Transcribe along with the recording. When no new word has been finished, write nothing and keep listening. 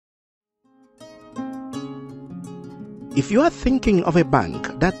If you are thinking of a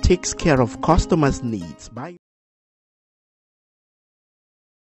bank that takes care of customers' needs by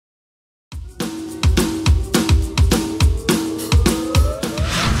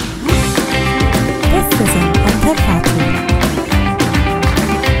This is a Kerr Fatou.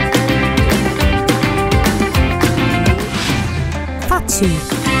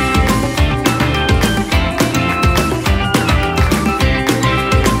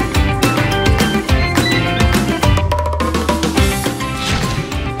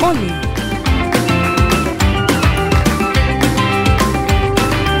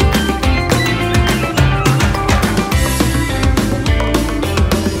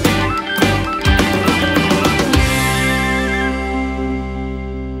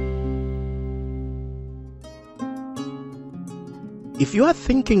 If you are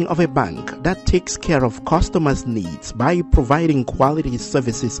thinking of a bank that takes care of customers' needs by providing quality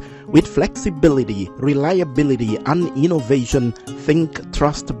services with flexibility, reliability, and innovation, think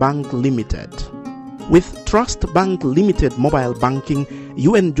Trust Bank Limited. With Trust Bank Limited mobile banking,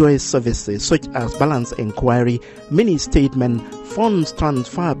 you enjoy services such as balance inquiry, mini statement, funds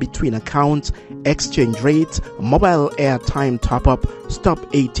transfer between accounts, exchange rates, mobile airtime top-up, stop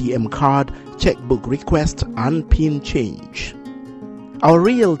ATM card, checkbook request, and PIN change. Our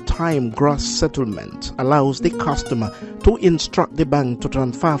real-time gross settlement allows the customer to instruct the bank to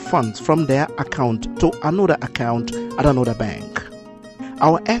transfer funds from their account to another account at another bank.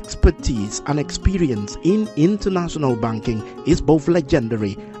 Our expertise and experience in international banking is both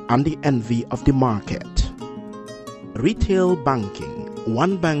legendary and the envy of the market. Retail banking,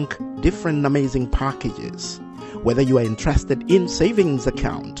 one bank, different amazing packages. Whether you are interested in savings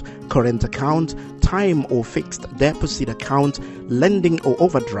account, current account, time or fixed deposit account, lending or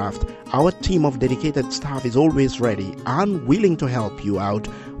overdraft, our team of dedicated staff is always ready and willing to help you out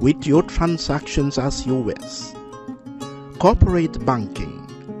with your transactions as you wish. Corporate banking.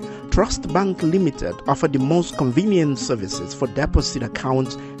 Trust Bank Limited offer the most convenient services for deposit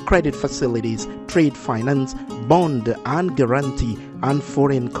accounts, credit facilities, trade finance, bond and guarantee, and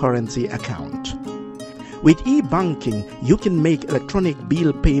foreign currency account. With e-banking, you can make electronic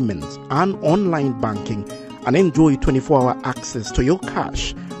bill payments and online banking and enjoy 24-hour access to your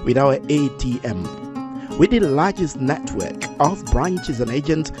cash with our ATM. With the largest network of branches and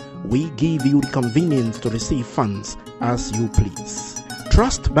agents, we give you the convenience to receive funds as you please.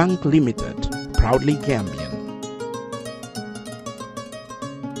 Trust Bank Limited, proudly Gambian.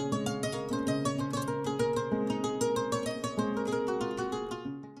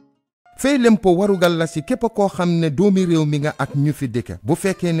 fay lempo warugal la ci képp koo xam ne doomi réew mi nga ak ñu fi dëkk bu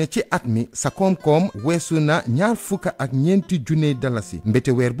fekkee ne ci at mi sa koom-koom weesu na $2,400 dalasi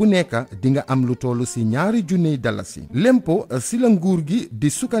mbete weer bu nekk di nga am lu tollu ci $2,000 dalasi lempo si la nguur gi di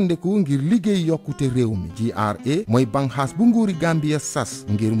sukkandeku ngir liggéey yokkute réew mi GRA mooy banxaas bu nguuri Gambia sas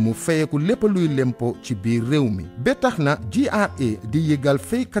ngir mu fayeku lépp luy lempo ci biir réew mi ba tax na GRA di yëgal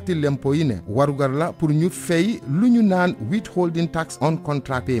faykati lempo yi ne warugal la pour ñu fay lu ñu naan withholding tax on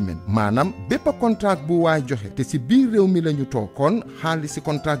contract payment maanaam bépp contract bu waay joxe te ci biir réew mi lañu toog kon xaalis ci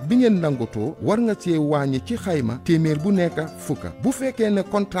contract bi ngeen nangotoo war nga cee wàññi ci xayma téeméer bu nekk fukka bu fekkee ne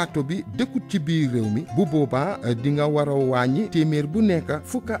contracto bi dëkkut ci biir réew mi bu boobaa di nga war a wàññi téeméer bu nekk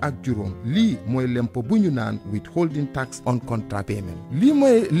fukka ak juróom lii mooy lempo bu ñu naan withholding tax on contract payment lii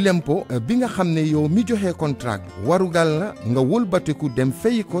mooy lempo bi nga xam ne yow mi joxe contract warugal la nga wëlbatiku dem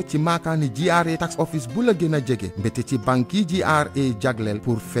fay ko ci maakaani GRA tax office bu la gën a jege mbete ci banque yi GRA jagleel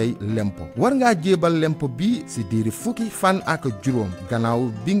pour fay lempo war ngaa jébal lempo bi si diiri fukki fan ak juróom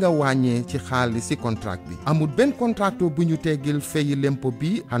gannaaw bi nga wàññee ci xaalis si contract bi amul benn contracto bu ñu teggil fay lempo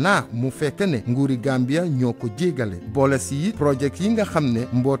bi xanaa mu fekk ne nguuri Gambia ñoo ko jégale boole si projet yi nga xam ne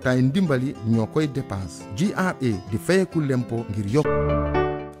mbootaay ndimbali ñoo koy dépense GRA di fayeku lempo ngir yokk.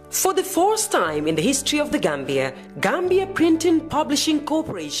 For the first time in the history of the Gambia, Gambia Printing Publishing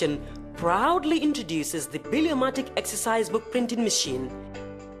Corporation proudly introduces the Biliomatic exercise book printing machine.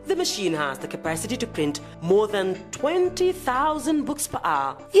 The machine has the capacity to print more than 20,000 books per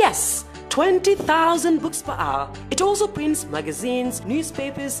hour. Yes, 20,000 books per hour. It also prints magazines,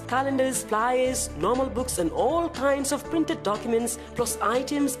 newspapers, calendars, flyers, normal books and all kinds of printed documents plus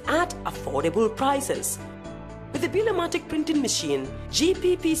items at affordable prices. With the Biliomatic printing machine,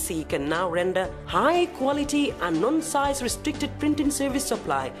 GPPC can now render high quality and non-size restricted printing service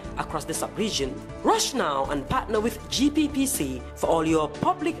supply across the sub-region. Rush now and partner with GPPC for all your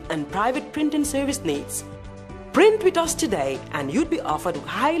public and private printing service needs. Print with us today and you'd be offered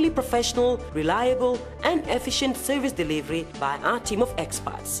highly professional, reliable and efficient service delivery by our team of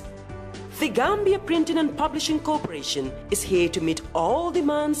experts. The Gambia Printing and Publishing Corporation is here to meet all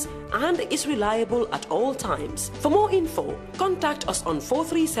demands and is reliable at all times. For more info, contact us on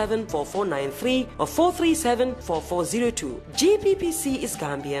 437-4493 or 437-4402. GPPC is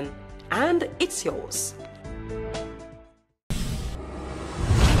Gambian and it's yours.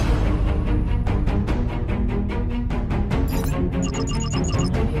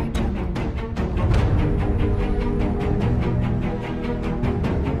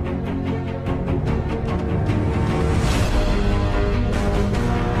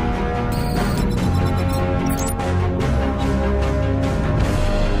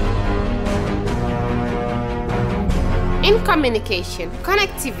 In communication,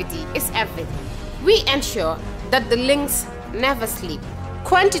 connectivity is everything. We ensure that the links never sleep.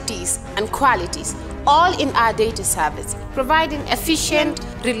 Quantities and qualities, all in our data service, providing efficient,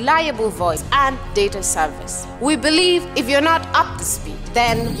 reliable voice and data service. We believe if you're not up to speed,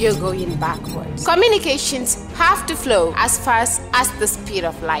 then you're going backwards. Communications have to flow as fast as the speed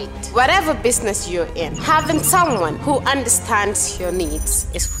of light. Whatever business you're in, having someone who understands your needs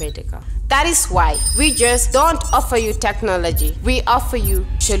is critical. That is why we just don't offer you technology, we offer you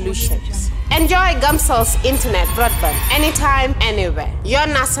solutions. Enjoy Gamcel's internet broadband anytime, anywhere. Your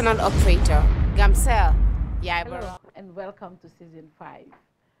national operator, Gamcel. Hello and welcome to season 5.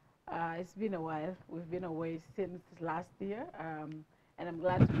 It's been a while. We've been away since last year, and I'm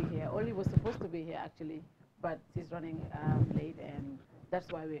glad to be here. Oli was supposed to be here actually, but he's running late, and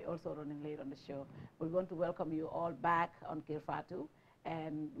that's why we're also running late on the show. We want to welcome you all back on Kerr Fatou.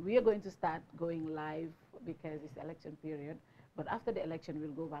 And we are going to start going live because it's election period. But after the election, we'll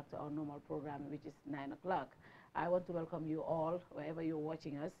go back to our normal program, which is 9 o'clock. I want to welcome you all, wherever you're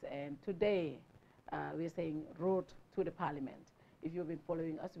watching us. And today, we're saying Road to the Parliament. If you've been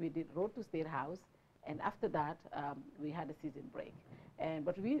following us, we did Road to State House. And after that, we had a season break.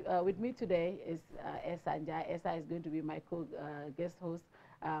 But with me today is Esa Njai. Esa is going to be my guest host.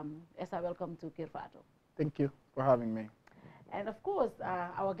 Esa, welcome to Kerr Fatou. Thank you for having me. And of course,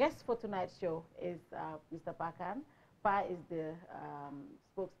 our guest for tonight's show is Mr. Pakan. Pa is the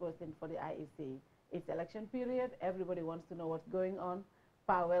spokesperson for the IEC. It's election period. Everybody wants to know what's going on.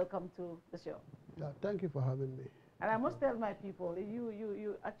 Pa, welcome to the show. Yeah, thank you for having me. And I must tell my people,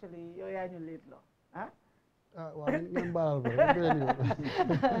 you actually, you're late, huh?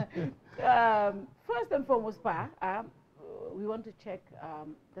 First and foremost, Pa, we want to check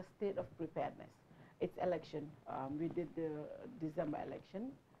the state of preparedness. It's election. We did the December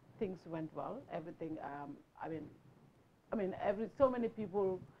election. Things went well. Everything. So many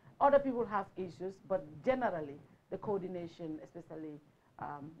people. Other people have issues, but generally the coordination, especially,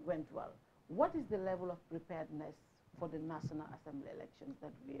 went well. What is the level of preparedness for the National Assembly elections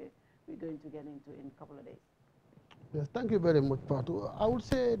that we're going to get into in a couple of days? Yes, thank you very much, Fatou. I would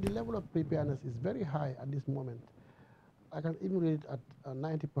say the level of preparedness is very high at this moment. I can even rate it at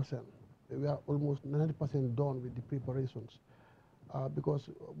 90%. We are almost 90% done with the preparations because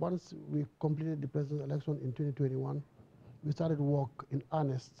once we completed the presidential election in 2021, we started work in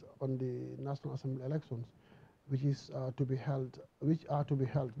earnest on the National Assembly elections, which are to be held. These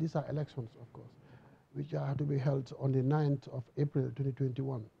are elections, of course, which are to be held on the 9th of April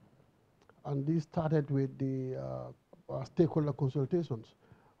 2021. And this started with the stakeholder consultations.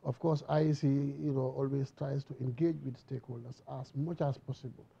 Of course, IEC always tries to engage with stakeholders as much as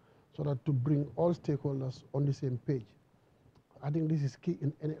possible, so that to bring all stakeholders on the same page. I think this is key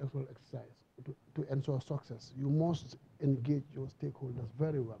in any electoral exercise to ensure success. You must engage your stakeholders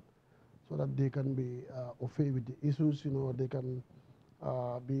very well so that they can be au fait with the issues, they can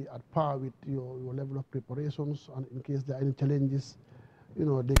be at par with your level of preparations, and in case there are any challenges,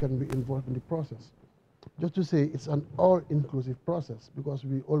 they can be involved in the process. Just to say, it's an all-inclusive process because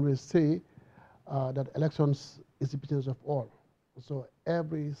we always say that elections is the business of all. So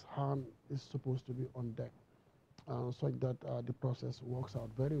every hand is supposed to be on deck so that the process works out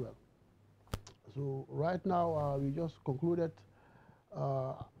very well. So right now we just concluded,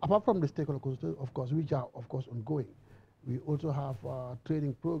 apart from the stakeholder consultation, of course, which are of course ongoing, we also have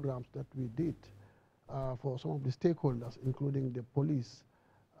training programs that we did for some of the stakeholders, including the police,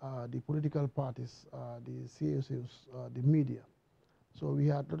 the political parties, the CSOs, the media. So we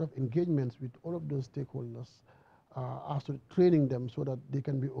had a lot of engagements with all of those stakeholders as to training them so that they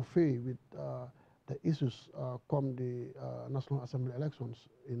can be au fait with the issues come the National Assembly elections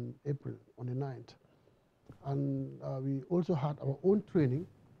in April on the 9th. And we also had our own training.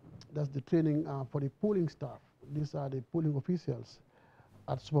 That's the training for the polling staff. These are the polling officials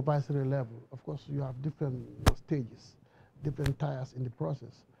at supervisory level. Of course, you have different stages, different tiers in the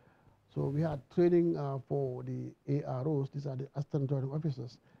process. So we had training for the AROs. These are the assistant returning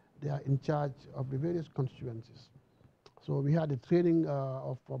officers. They are in charge of the various constituencies. So we had a training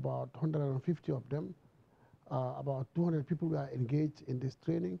of about 150 of them. About 200 people were engaged in this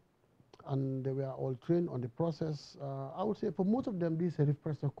training, and they were all trained on the process. I would say for most of them, this is a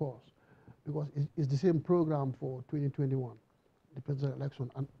refresher course, because it's the same program for 2021, the presidential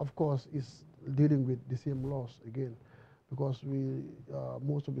election, and of course, it's dealing with the same laws again, because we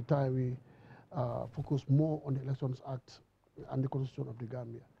most of the time we focus more on the Elections Act and the Constitution of the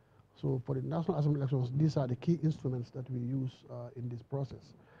Gambia. So for the National Assembly elections, these are the key instruments that we use in this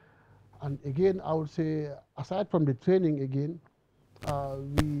process. And again, I would say, aside from the training again,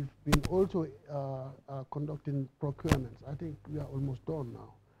 we've been also conducting procurements. I think we are almost done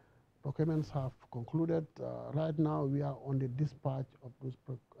now. Procurements have concluded. Right now, we are on the dispatch of those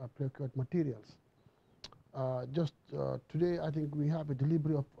procured materials. Just today, I think we have a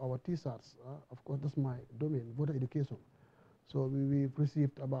delivery of our T-shirts. Of course, that's my domain, voter education. So we've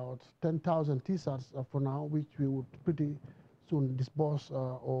received about 10,000 T-shirts for now, which we would pretty soon disburse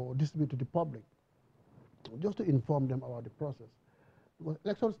or distribute to the public, just to inform them about the process. Because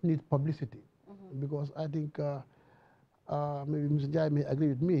elections need publicity, because I think maybe Mr. Jai may agree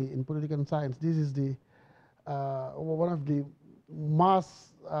with me, in political science, this is the one of the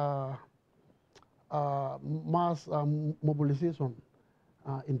mass mobilization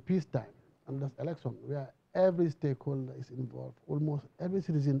in peacetime, and that's election, where every stakeholder is involved, almost every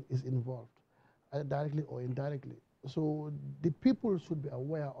citizen is involved, directly or indirectly. So the people should be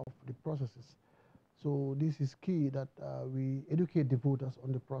aware of the processes. So this is key that we educate the voters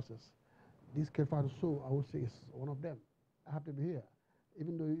on the process. This Kerr Fatou show, I would say, is one of them. I have to be here.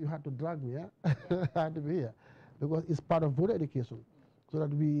 Even though you had to drag me, I have to be here, because it's part of voter education, so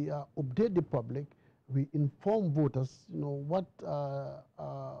that we update the public, we inform voters, what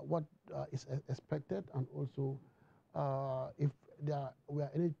is expected, and also if there were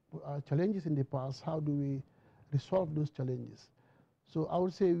any challenges in the past, how do we resolve those challenges. So I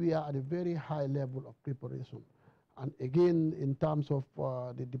would say we are at a very high level of preparation. And again, in terms of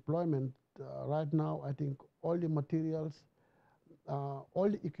the deployment, right now, I think all the materials, all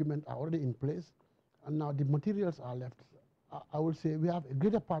the equipment are already in place, and now the materials are left. I would say we have a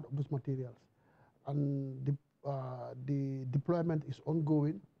greater part of those materials, and the deployment is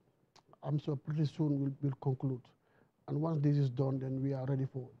ongoing. I'm sure pretty soon we'll conclude. And once this is done, then we are ready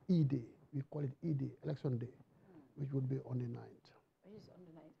for E-Day. We call it E-Day, Election Day, which would be on the 9th. Yes, on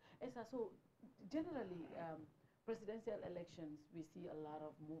the 9th. Esther, so generally, presidential elections, we see a lot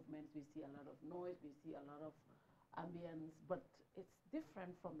of movements, we see a lot of noise, we see a lot of ambience, but it's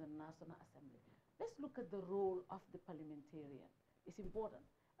different from the National Assembly. Let's look at the role of the parliamentarian. It's important.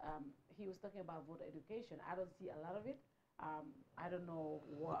 He was talking about voter education. I don't see a lot of it. I don't know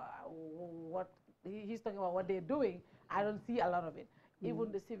what he's talking about, what they're doing. I don't see a lot of it.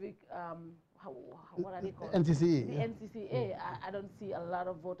 Even the civic, what are they called? NCCA. The NCCA, I don't see a lot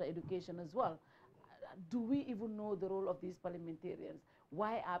of voter education as well. Do we even know the role of these parliamentarians?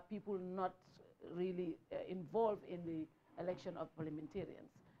 Why are people not really involved in the election of parliamentarians?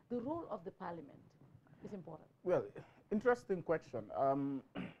 The role of the parliament is important. Well, interesting question.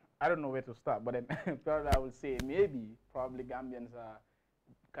 I don't know where to start, but then probably I will say probably Gambians are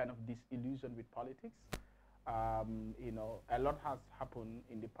kind of disillusioned with politics. A lot has happened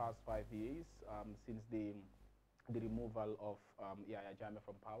in the past 5 years since the removal of Yahya Jammeh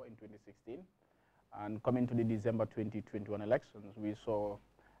from power in 2016. And coming to the December 2021 elections, we saw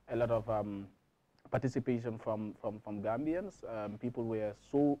a lot of participation from Gambians. People were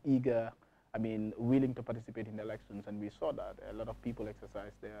so eager, willing to participate in the elections, and we saw that a lot of people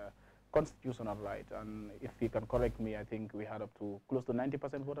exercised their constitutional right. And if you can correct me, I think we had up to close to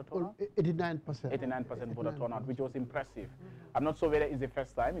 90% voter turnout? 89%. 89% voter turnout, which was impressive. I'm not sure whether it's the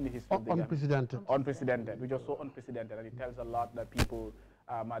first time in the history of the unprecedented. Unprecedented, which was so unprecedented, and it tells a lot that people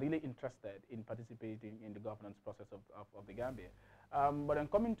are really interested in participating in the governance process of the Gambia. But then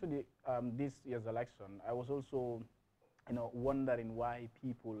coming to the this year's election, I was also wondering why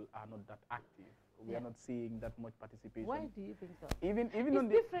people are not that active. We are not seeing that much participation. Why do you think so? Even it's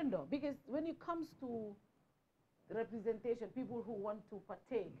different though, because when it comes to representation, people who want to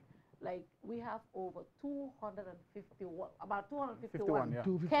partake, like we have over 251, about 251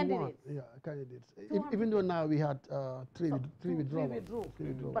 candidates. Yeah, candidates. Even though now we had three withdrawals.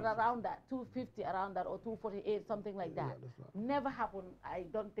 But around that, 250, around that, or 248, something like that. Yeah, that's right. Never happened. I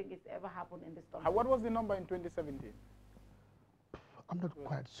don't think it's ever happened in this country. What was the number in 2017? I'm not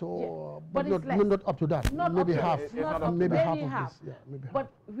quite sure, but not, it's less. not up to that. Not maybe up to half. It's not up maybe to half maybe of half. this. Yeah, maybe half. But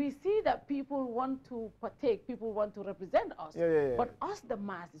we see that people want to partake, people want to represent us. But us, the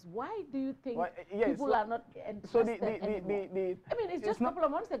masses, why do you think people are not interested anymore? I mean, it's just a couple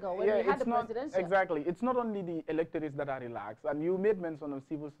of months ago when we had the presidential. Exactly. It's not only the electorates that are relaxed, and you made mention of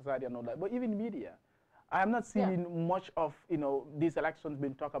civil society and all that, but even media. I am not seeing much of, these elections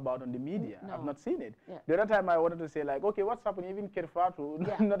being talked about on the media. No. I've not seen it. The other time I wanted to say, like, okay, what's happening? Even Kerr Fatou,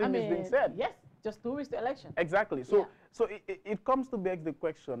 nothing is being said. Yes, just 2 weeks to election. Exactly. So, it comes to beg the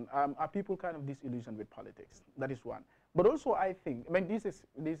question: are people kind of disillusioned with politics? That is one. But also, I think, I mean, this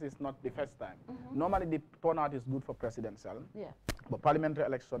is not the first time. Normally, the turnout is good for presidential. But parliamentary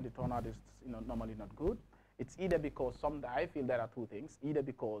election, the turnout is, normally not good. It's either because I feel there are two things. Either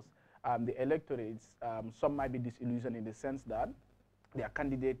because the electorates, some might be disillusioned in the sense that their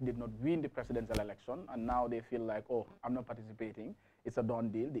candidate did not win the presidential election, and now they feel like, oh, I'm not participating. It's a done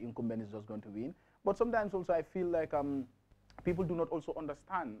deal. The incumbent is just going to win. But sometimes also I feel like people do not also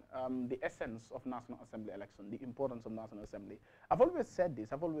understand the essence of National Assembly election, the importance of National Assembly. I've always said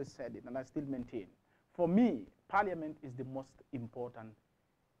this, and I still maintain. For me, Parliament is the most important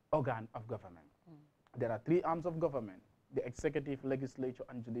organ of government. There are 3 arms of government: the executive, legislature,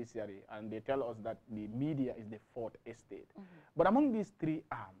 and judiciary, and they tell us that the media is the 4th estate. But among these 3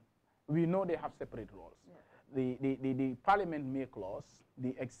 arms, we know they have separate roles. The parliament make laws,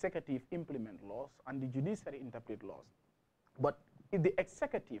 the executive implement laws, and the judiciary interpret laws. But if the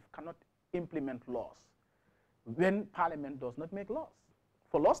executive cannot implement laws, when parliament does not make laws,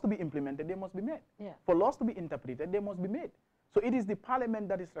 for laws to be implemented, they must be made. For laws to be interpreted, they must be made. So it is the parliament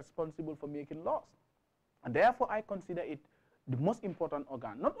that is responsible for making laws. And therefore, I consider it the most important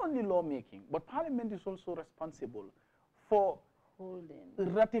organ, not only lawmaking, but parliament is also responsible for holding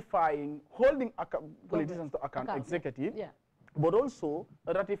politicians to account, executive, but also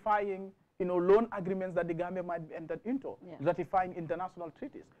ratifying, loan agreements that the Gambia might be entered into, ratifying international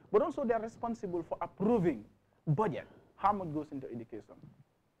treaties, but also they are responsible for approving budget, how much goes into education,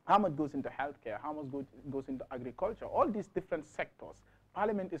 how much goes into healthcare, how much goes into agriculture, all these different sectors.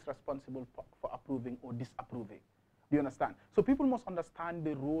 Parliament is responsible for approving or disapproving. Do you understand? So people must understand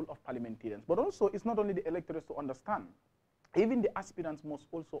the role of parliamentarians. But also, it's not only the electors to understand. Even the aspirants must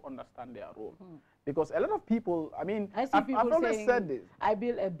also understand their role. Because a lot of people, I mean, I've always said this. I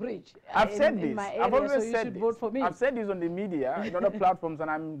build a bridge. I've said this. In my area, I've always so you said should this. vote for me. I've said this on the media, in other platforms, and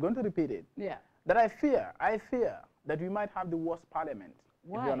I'm going to repeat it. That I fear that we might have the worst parliament.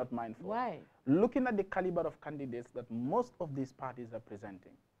 Why? If you are not mindful. Why? Looking at the caliber of candidates that most of these parties are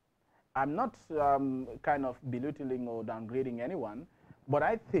presenting, I'm not kind of belittling or downgrading anyone, but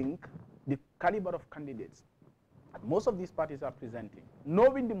I think the caliber of candidates that most of these parties are presenting,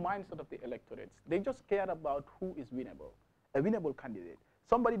 knowing the mindset of the electorates, they just care about who is winnable, a winnable candidate,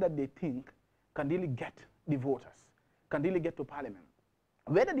 somebody that they think can really get the voters, can really get to parliament.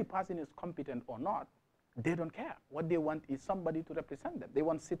 Whether the person is competent or not, they don't care. What they want is somebody to represent them. They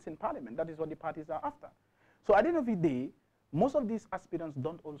want seats in parliament. That is what the parties are after. So at the end of the day, most of these aspirants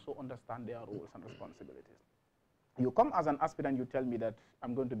don't also understand their roles and responsibilities. You come as an aspirant, you tell me that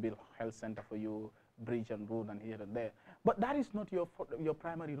I'm going to build a health center for you, bridge and road and here and there. But that is not your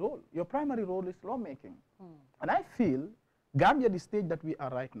primary role. Your primary role is lawmaking. And I feel Gambia, the stage that we are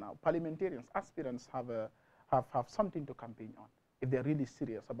right now, parliamentarians, aspirants have something to campaign on if they're really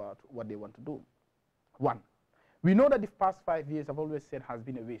serious about what they want to do. One, we know that the past 5 years, I've always said, has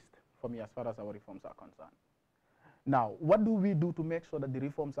been a waste for me as far as our reforms are concerned. Now, what do we do to make sure that the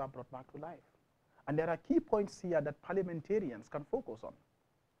reforms are brought back to life? And there are key points here that parliamentarians can focus on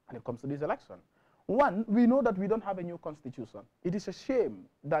when it comes to this election. One, we know that we don't have a new constitution. It is a shame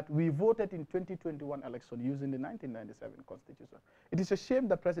that we voted in 2021 election using the 1997 constitution. It is a shame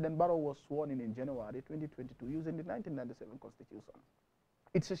that President Barrow was sworn in January 2022 using the 1997 constitution.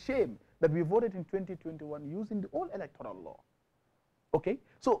 It's a shame that we voted in 2021 using the old electoral law. Okay?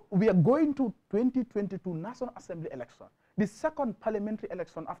 So we are going to 2022 National Assembly election, the second parliamentary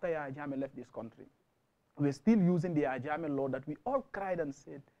election after Yahya Jammeh left this country. We're still using the Yahya Jammeh law that we all cried and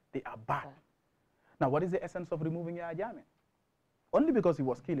said they are bad. Now, what is the essence of removing Yahya Jammeh? Only because he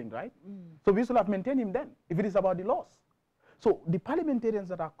was killing, right? So we should have maintained him then, if it is about the laws. So the parliamentarians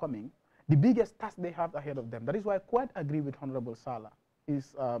that are coming, the biggest task they have ahead of them, that is why I quite agree with Honorable Salah,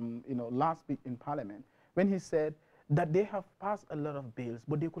 his last week in Parliament, when he said that they have passed a lot of bills,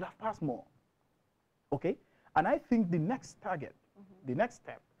 but they could have passed more. Okay? And I think the next target, the next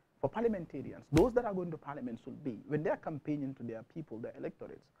step for parliamentarians, those that are going to Parliament should be, when they are campaigning to their people, their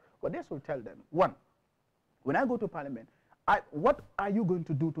electorates, what they should tell them, one, when I go to Parliament, what are you going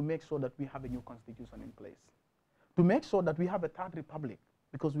to do to make sure that we have a new constitution in place? to make sure that we have a third republic,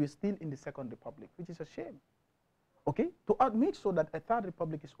 because we're still in the second republic, which is a shame. Okay, to make sure that a third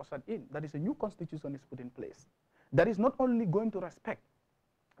republic is ushered in, that is a new constitution is put in place, that is not only going to respect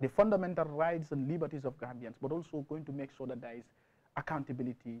the fundamental rights and liberties of Gambians, but also going to make sure that there is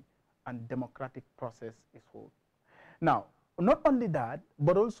accountability and democratic process is held. Now, not only that,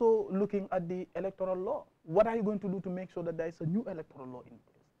 but also looking at the electoral law. What are you going to do to make sure that there is a new electoral law in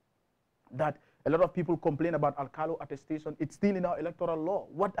place? That a lot of people complain about Alcalo attestation, it's still in our electoral law.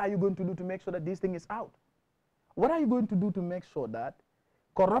 What are you going to do to make sure that this thing is out? What are you going to do to make sure that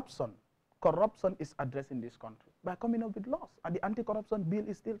corruption is addressed in this country? By coming up with laws. And the anti-corruption bill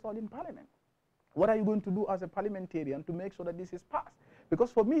is still in Parliament. What are you going to do as a parliamentarian to make sure that this is passed?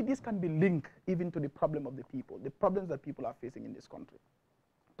 Because for me, this can be linked even to the problem of the people, the problems that people are facing in this country.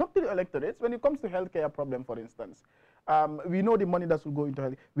 Talk to the electorates. When it comes to healthcare problem, for instance, we know the money that will go into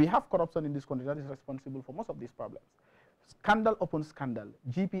health. We have corruption in this country that is responsible for most of these problems. Scandal upon scandal,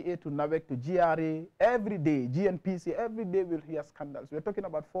 GPA to NAVEC to GRA, every day, GNPC, every day we'll hear scandals. We're talking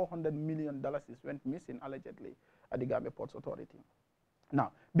about $400 million went missing allegedly at the Gambia Ports Authority.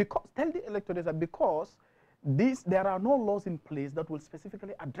 Now, tell the electorates that because there are no laws in place that will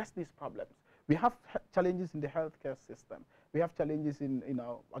specifically address these problems. We have challenges in the healthcare system. We have challenges in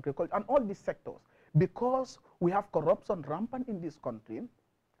agriculture and all these sectors. Because we have corruption rampant in this country,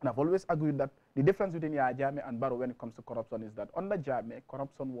 and I've always argued that the difference between Jame and Barrow when it comes to corruption is that under Jame,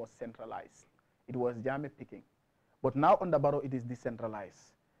 corruption was centralized. It was Jame picking. But now under Barrow, it is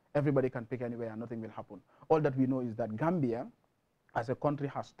decentralized. Everybody can pick anywhere and nothing will happen. All that we know is that Gambia, as a country,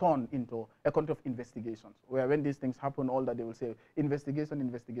 has turned into a country of investigations, where when these things happen, all that they will say, investigation,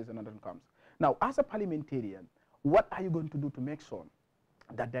 investigation, and then comes. Now, as a parliamentarian, what are you going to do to make sure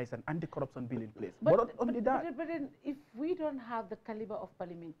that there is an anti-corruption bill in place? But then if we don't have the caliber of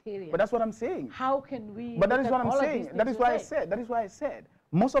parliamentarians, but that's what I'm saying. How can we? But that is what I'm saying. That is why I said. That is why I said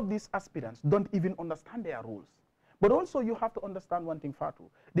most of these aspirants don't even understand their rules. But also, you have to understand one thing, Fatou.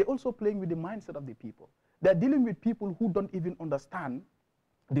 They're also playing with the mindset of the people. They're dealing with people who don't even understand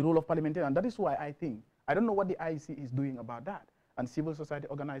the role of parliamentarian. And that is why I think, I don't know what the IEC is doing about that, and civil society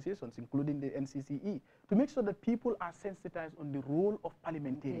organizations, including the NCCE, to make sure that people are sensitized on the role of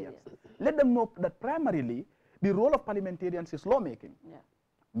parliamentarians. Let them know that primarily, the role of parliamentarians is lawmaking. Yeah.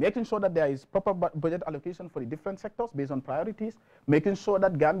 Making sure that there is proper budget allocation for the different sectors based on priorities, making sure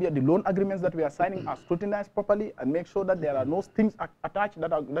that Gambia, the loan agreements that we are signing are scrutinized properly, and make sure that there are no strings attached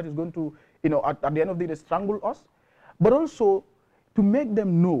that is going to, at the end of the day, strangle us. But also to make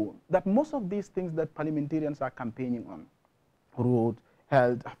them know that most of these things that parliamentarians are campaigning on, road,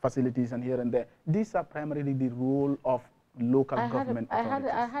 health, facilities, and here and there, these are primarily the role of local government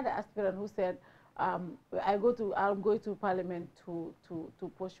authorities. I had an aspirant who said, I'm going to Parliament to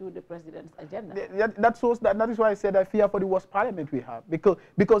pursue the president's agenda. That is why I said I fear for the worst Parliament we have,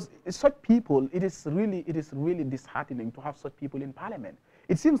 because such people, it is really disheartening to have such people in Parliament.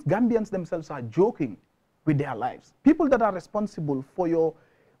 It seems Gambians themselves are joking with their lives. People that are responsible for your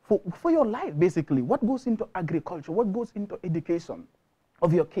life, basically. What goes into agriculture? What goes into education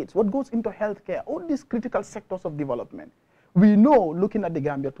of your kids? What goes into healthcare? All these critical sectors of development. We know, looking at the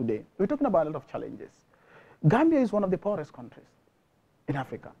Gambia today, we're talking about a lot of challenges. Gambia is one of the poorest countries in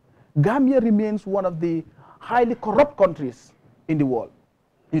Africa. Gambia remains one of the highly corrupt countries in the world.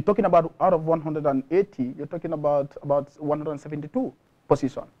 You're talking about out of 180, you're talking about 172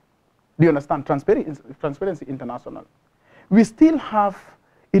 position. Do you understand? Transparency International. We still have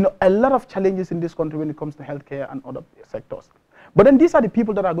a lot of challenges in this country when it comes to healthcare and other sectors. But then these are the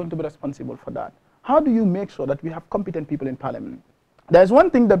people that are going to be responsible for that. How do you make sure that we have competent people in Parliament? There's one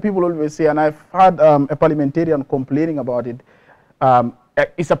thing that people always say, and I've had a parliamentarian complaining about it.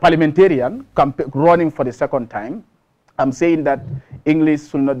 It's a parliamentarian running for the second time. I'm saying that English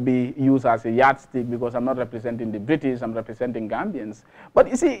should not be used as a yardstick because I'm not representing the British, I'm representing Gambians. But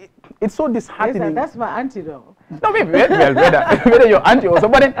you see, it's so disheartening. Yes, that's my auntie though. No, whether your auntie also.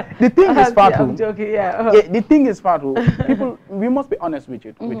 But then the thing is, Fatou. I'm joking, yeah. The thing is, Fatou, people, we must be honest with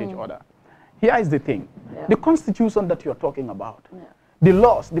each other. Here is the thing. Yeah. The constitution that you're talking about, the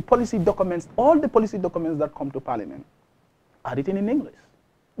laws, the policy documents, all the policy documents that come to Parliament are written in English.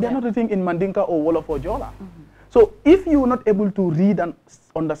 They are not written in Mandinka or Wolof or Jola. So if you're not able to read and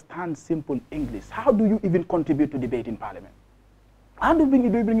understand simple English, how do you even contribute to debate in Parliament? How do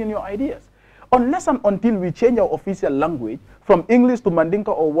you bring in your ideas? Unless and until we change our official language from English to Mandinka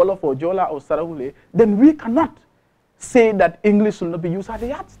or Wolof or Jola or Sarahule, then we cannot say that English should not be used as a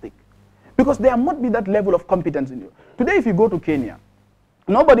yardstick. Because there must be that level of competence in you. Today, if you go to Kenya,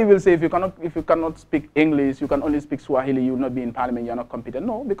 Nobody will say if you cannot speak English, you can only speak Swahili, you will not be in parliament, you are not competent.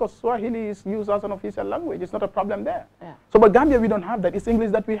 No, because Swahili is used as an official language. It's not a problem there. Yeah. So, but Gambia, we don't have that. It's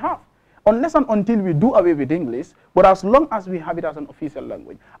English that we have. Unless and until we do away with English, but as long as we have it as an official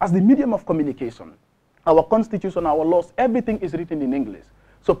language, as the medium of communication, our constitution, our laws, everything is written in English.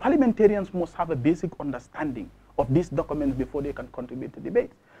 So parliamentarians must have a basic understanding of these documents before they can contribute to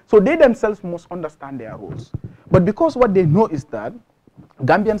debate. So they themselves must understand their roles. But because what they know is that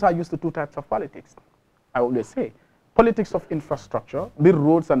Gambians are used to two types of politics. I always say, politics of infrastructure, build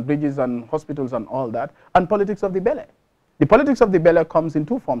roads and bridges and hospitals and all that, and politics of the belly. The politics of the belly comes in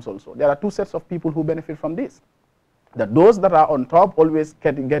two forms also. There are two sets of people who benefit from this. That those that are on top always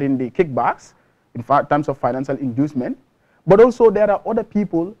getting the kickbacks, in terms of financial inducement, but also there are other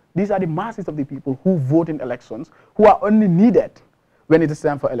people, these are the masses of the people who vote in elections, who are only needed when it is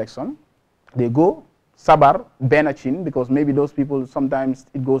time for election. They go, sabar, benachin, because maybe those people, sometimes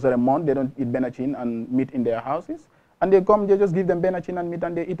it goes a month, they don't eat benachin and meet in their houses, and they come, they just give them benachin and meat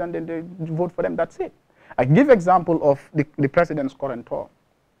and they eat and then they vote for them, that's it. I give example of the president's current tour,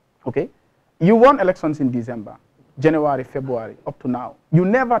 okay? You won elections in December, January, February, up to now. You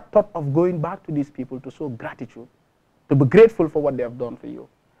never thought of going back to these people to show gratitude, to be grateful for what they have done for you.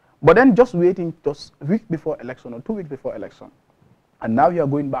 But then just waiting just a week before election or 2 weeks before election, and now you are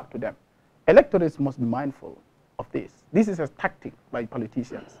going back to them. Electorates must be mindful of this. This is a tactic by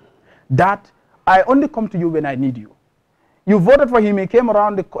politicians, that I only come to you when I need you. You voted for him, he came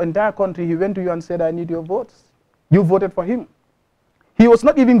around the entire country, he went to you and said, I need your votes. You voted for him. He was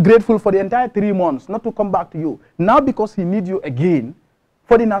not even grateful for the entire 3 months not to come back to you. Now because he needs you again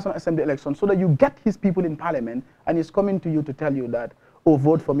for the National Assembly election so that you get his people in parliament, and he's coming to you to tell you that, oh,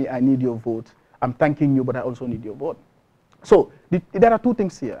 vote for me, I need your vote. I'm thanking you, but I also need your vote. So there are two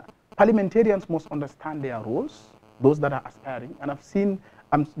things here. Parliamentarians must understand their roles, those that are aspiring, and I've seen,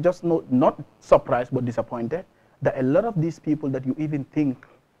 I'm just not surprised but disappointed that a lot of these people that you even think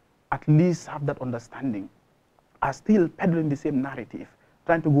at least have that understanding are still peddling the same narrative,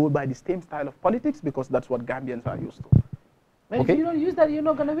 trying to go by the same style of politics because that's what Gambians are used to. But okay? If you don't use that, you're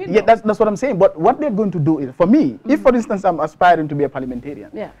not going to win. Yeah, that's what I'm saying. But what they're going to do is, for me, if for instance I'm aspiring to be a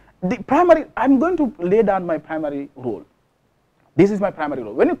parliamentarian, I'm going to lay down my primary role. This is my primary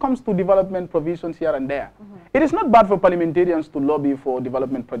role. When it comes to development provisions here and there, it is not bad for parliamentarians to lobby for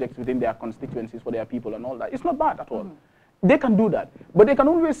development projects within their constituencies for their people and all that. It's not bad at all. They can do that. But they can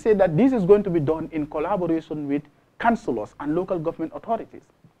always say that this is going to be done in collaboration with councillors and local government authorities,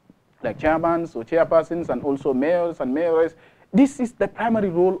 like chairmen or chairpersons and also mayors and mayoresses. This is the primary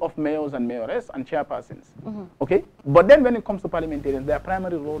role of mayors and mayoresses and chairpersons. Okay? But then when it comes to parliamentarians, their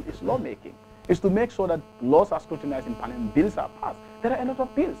primary role is lawmaking. Is to make sure that laws are scrutinized in parliament, bills are passed. There are a lot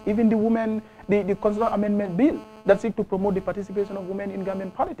of bills, even the Constitutional Amendment Bill that seeks to promote the participation of women in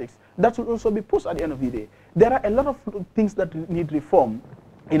Gambian politics. That should also be pushed at the end of the day. There are a lot of things that need reform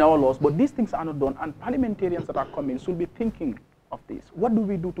in our laws, but these things are not done, and parliamentarians that are coming should be thinking of this. What do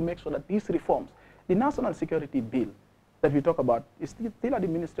we do to make sure that these reforms, the National Security Bill that we talk about, is still at the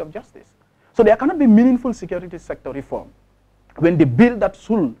Ministry of Justice. So there cannot be meaningful security sector reform when the bill that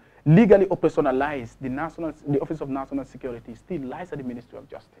should legally operationalize the Office of National Security still lies at the Ministry of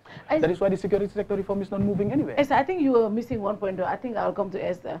Justice. That is why the security sector reform is not moving anywhere. Esther, I think you were missing one point. I think I'll come to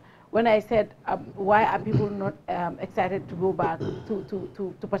Esther. When I said, why are people not excited to go back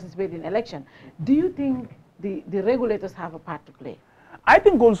to participate in election? Do you think the regulators have a part to play? I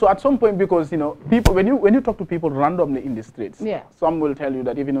think also at some point, because people, when you talk to people randomly in the streets, some will tell you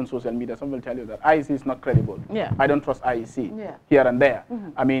that, even on social media, some will tell you that IEC is not credible. I don't trust IEC here and there.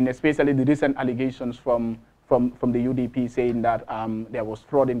 I mean, especially the recent allegations from the UDP saying that there was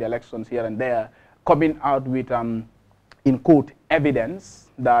fraud in the elections here and there, coming out with in quote evidence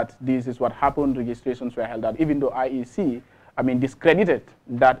that this is what happened, registrations were held out, even though IEC, I mean, discredited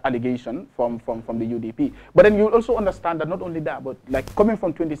that allegation from the UDP. But then you also understand that not only that, but like coming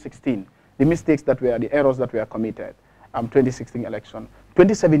from 2016, the mistakes that were, the errors that were committed, 2016 election,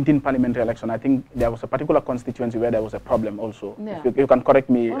 2017 parliamentary election, I think there was a particular constituency where there was a problem also. You can correct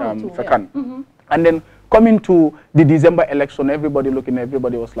me if I can. And then coming to the December election, everybody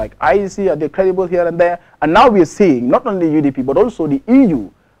was like, IEC, are they credible here and there? And now we're seeing not only UDP, but also the EU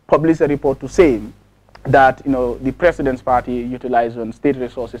published a report to say that the president's party utilizes on state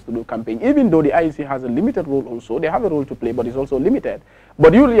resources to do campaign. Even though the IEC has a limited role also, they have a role to play, but it's also limited.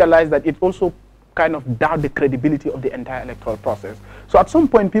 But you realize that it also kind of doubt the credibility of the entire electoral process. So at some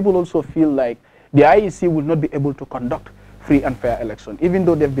point, people also feel like the IEC will not be able to conduct free and fair election, even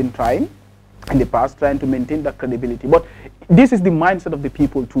though they've been trying in the past, trying to maintain that credibility. But this is the mindset of the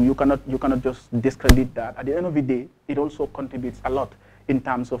people too. You cannot just discredit that. At the end of the day, it also contributes a lot in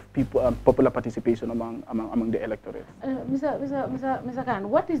terms of people, popular participation among the electorate. Mr. Khan,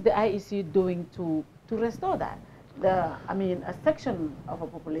 what is the IEC doing to restore that? I mean, a section of a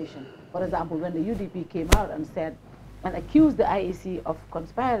population, for example, when the UDP came out and said, and accused the IEC of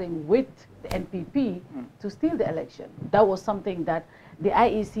conspiring with the NPP to steal the election, that was something that the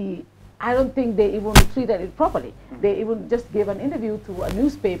IEC, I don't think they even treated it properly. They even just gave an interview to a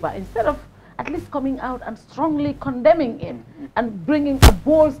newspaper instead of at least coming out and strongly condemning it and bringing a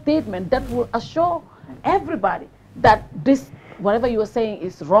bold statement that will assure everybody that this, whatever you are saying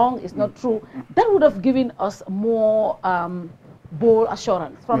is wrong, is not true. That would have given us more bold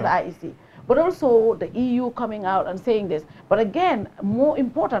assurance from the IEC. But also the EU coming out and saying this. But again, more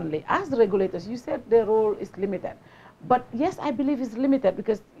importantly, as the regulators, you said their role is limited. But yes, I believe it's limited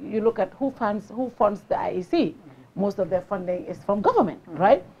because you look at who funds the IEC. Most of their funding is from government,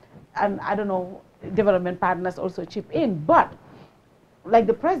 right? And I don't know, development partners also chip in. But like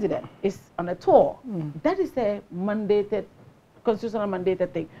the president is on a tour, that is a mandated, constitutional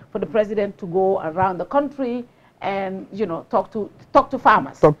mandated thing for the president to go around the country and, you know, talk to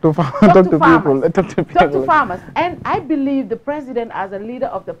farmers. Talk to farmers. And I believe the president, as a leader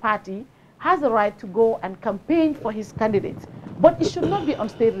of the party, has a right to go and campaign for his candidates. But it should not be on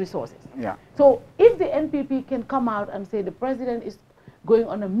state resources. Yeah. So if the NPP can come out and say the president is going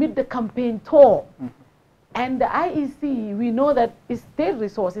on a mid-campaign tour, and the IEC, we know that it's state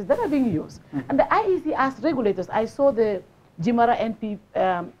resources that are being used. And the IEC asked regulators, I saw the Jimara NP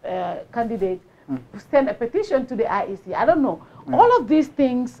candidate send a petition to the IEC. I don't know. All of these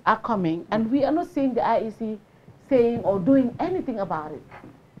things are coming, and we are not seeing the IEC saying or doing anything about it.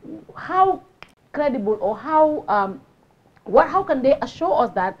 How credible or how can they assure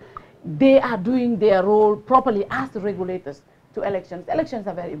us that they are doing their role properly as the regulators to elections? Elections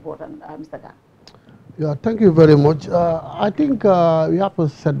are very important, Mr. Khan. Yeah, thank you very much. I think we have to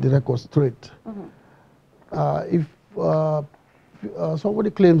set the record straight. If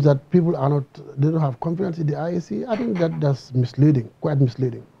somebody claims that people they don't have confidence in the IEC, I think that's misleading, quite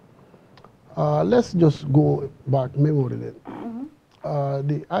misleading. Let's just go back memory lane.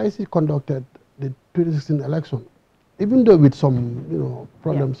 The IEC conducted the 2016 election, even though with some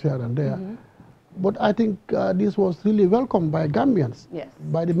problems here and there. But I think this was really welcomed by Gambians,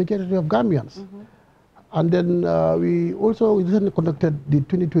 by the majority of Gambians. And then we also recently conducted the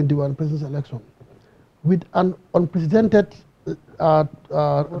 2021 presidential election with an unprecedented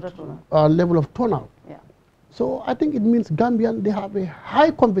level of turnout. So I think it means Gambian, they have a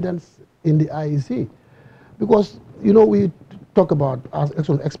high confidence in the IEC, because we talk about, as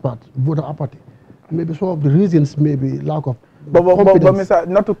election experts, voter apathy. Maybe some of the reasons may be lack of confidence. But Mr.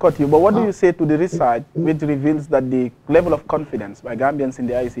 Not to cut you, but what do you say to the research which reveals that the level of confidence by Gambians in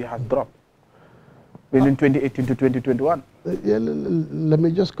the IEC has dropped between 2018 to 2021? Let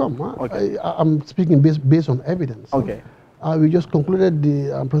me just come. Okay. I'm speaking based on evidence. Okay. We just concluded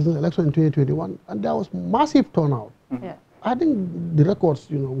the presidential election in 2021, and there was massive turnout. I think the records,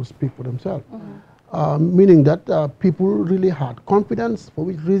 will speak for themselves. Meaning that people really had confidence, for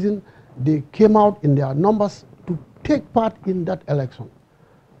which reason they came out in their numbers to take part in that election.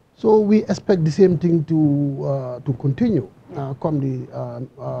 So we expect the same thing to continue come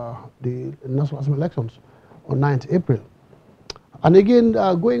the National Assembly elections on 9th April. And again,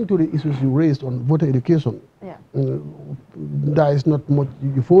 going to the issues you raised on voter education, there is not much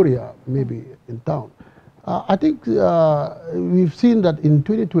euphoria maybe in town. I think we've seen that in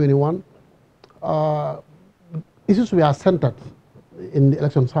 2021, issues were centered in the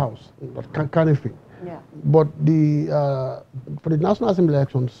elections house, that kind of thing. But for the National Assembly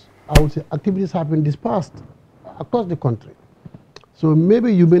elections, I would say activities have been dispersed across the country. So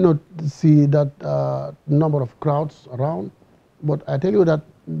maybe you may not see that number of crowds around, but I tell you that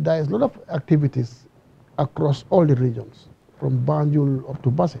there is a lot of activities across all the regions, from Banjul up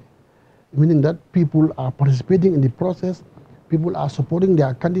to Basse, meaning that people are participating in the process, people are supporting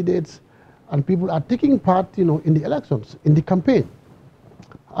their candidates, and people are taking part, in the elections, in the campaign.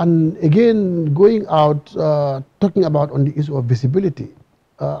 And again, going out, talking about on the issue of visibility,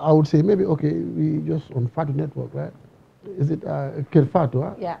 I would say maybe, okay, we just on Fatou Network, right? Is it Kerr Fatou?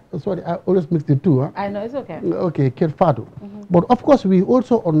 Huh? Yeah. Sorry, I always mix the two. Huh? I know, it's okay. Okay, Kerr Fatou. But of course, we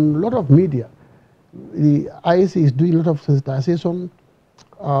also, on a lot of media, the IEC is doing a lot of sensitization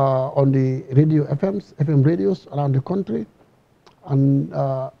on the radio FM radios around the country. And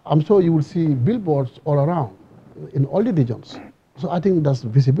I'm sure you will see billboards all around in all the regions. So I think that's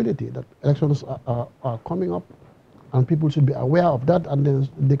visibility, that elections are coming up, and people should be aware of that, and then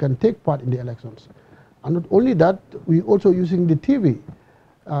they can take part in the elections. And not only that, we're also using the TV,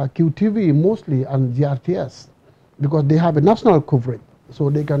 QTV mostly, and GRTS, because they have a national coverage. So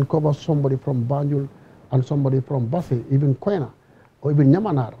they can cover somebody from Banjul and somebody from Basse, even Koina, or even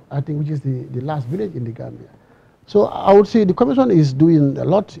Nyamanar, I think, which is the last village in the Gambia. So I would say the Commission is doing a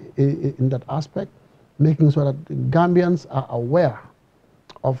lot in that aspect, making sure that the Gambians are aware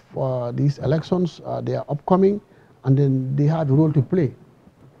of these elections, they are upcoming, and then they have a role to play.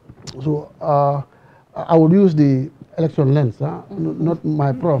 So I would use the election lens, not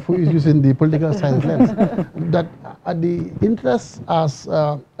my prof, who is using the political science lens, that the interest as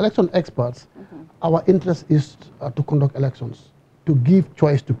election experts, our interest is to conduct elections, to give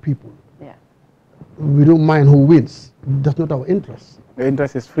choice to people. Yeah. We don't mind who wins. That's not our interest. The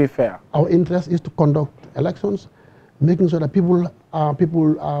interest is free, fair. Our interest is to conduct elections, making sure that people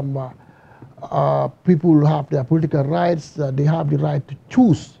have their political rights, they have the right to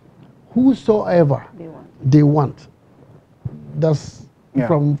choose whosoever they want. That's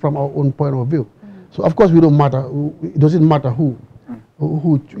from our own point of view. So of course we don't matter. It doesn't matter who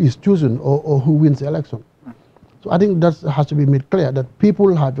is chosen or who wins the election. So I think that has to be made clear that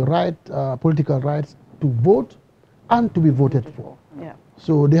people have the right, political rights, to vote and to be voted for. Yeah.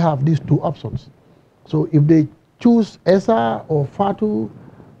 So they have these two options. So if they choose Esa or Fatou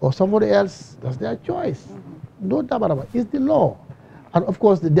or somebody else, that's their choice. No doubt about it. It's the law. And of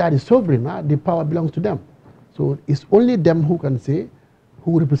course, they are the sovereign. The power belongs to them. So it's only them who can say,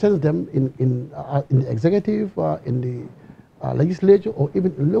 who represents them in the executive, in the legislature, or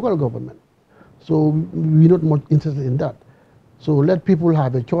even in local government. So we're not much interested in that. So let people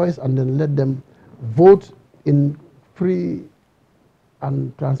have a choice and then let them vote in free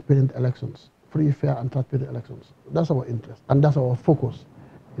and transparent elections. Free, fair, and transparent elections. That's our interest, and that's our focus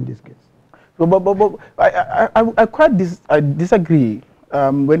in this case. So, but I quite disagree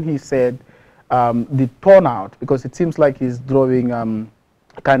when he said the turnout, because it seems like he's drawing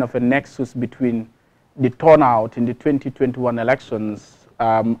kind of a nexus between the turnout in the 2021 elections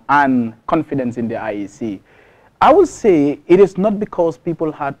and confidence in the IEC. I will say it is not because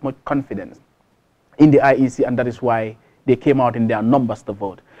people had much confidence in the IEC, and that is why they came out in their numbers to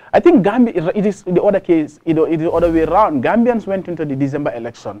vote. I think Gambia, it is the other case, it is the other way around. Gambians went into the December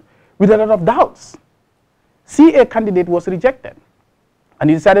election with a lot of doubts. CA candidate was rejected, and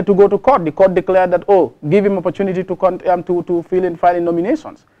he decided to go to court. The court declared that, oh, give him opportunity to file in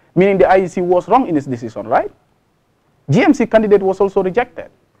nominations, meaning the IEC was wrong in its decision, right? GMC candidate was also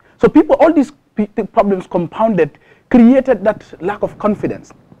rejected. So people, all these problems compounded, created that lack of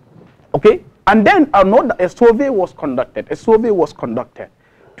confidence, okay? And then a survey was conducted.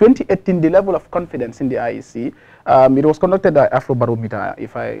 2018, the level of confidence in the IEC, it was conducted by Afrobarometer,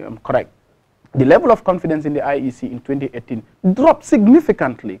 if I am correct. The level of confidence in the IEC in 2018 dropped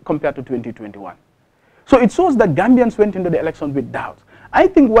significantly compared to 2021. So it shows that Gambians went into the election with doubts. I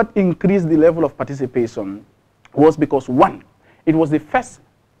think what increased the level of participation was because, one, it was the first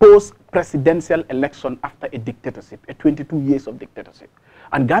post-presidential election after a dictatorship, a 22 years of dictatorship.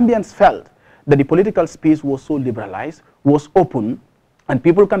 And Gambians felt that the political space was so liberalized, was open, and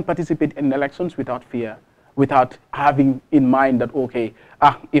people can participate in elections without fear, without having in mind that, okay,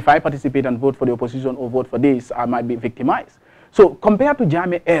 if I participate and vote for the opposition or vote for this, I might be victimized. So compared to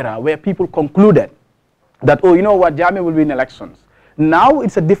Jammeh era, where people concluded that, oh, you know what, Jammeh will win elections. Now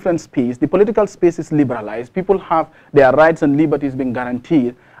it's a different space. The political space is liberalized. People have their rights and liberties being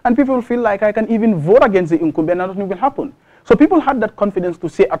guaranteed. And people feel like I can even vote against the incumbent and nothing will happen. So people had that confidence to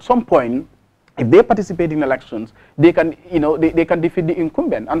say at some point, if they participate in elections, they can, they can defeat the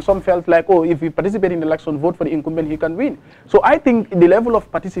incumbent. And some felt like, oh, if we participate in the election, vote for the incumbent, he can win. So I think the level of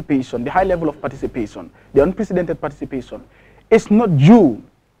participation, the high level of participation, the unprecedented participation, is not due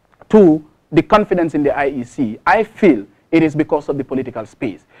to the confidence in the IEC. I feel it is because of the political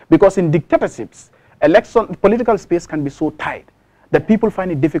space. Because in dictatorships, political space can be so tight that people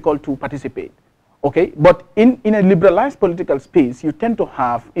find it difficult to participate. Okay? But in a liberalized political space, you tend to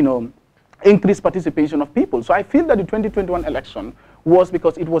have, increased participation of people. So I feel that the 2021 election was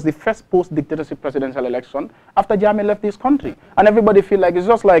because it was the first post-dictatorship presidential election after Jammeh left this country. And everybody feel like, it's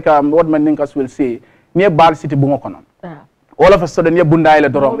just like what Mandinkas will say, near Bar City Bungokonon. All of a sudden,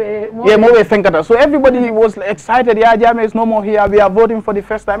 so everybody was excited. Yeah, Jammeh is no more here. We are voting for the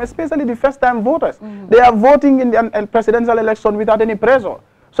first time, especially the first-time voters. They are voting in the presidential election without any pressure.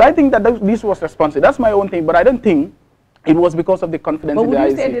 So I think that this was responsive. That's my own thing, but I don't think it was because of the confidence in the IEC. But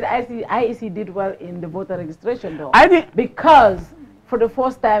would you say that IEC did well in the voter registration, though? I think because for the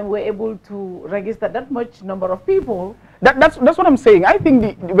first time we're able to register that much number of people. That's what I'm saying. I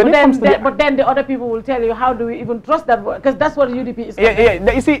think but then the other people will tell you, how do we even trust that? Because that's what UDP is.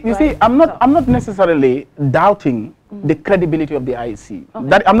 You see, I'm not necessarily doubting the credibility of the IEC. Okay.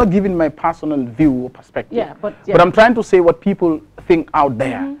 That I'm not giving my personal view or perspective. Yeah, but I'm trying to say what people thing out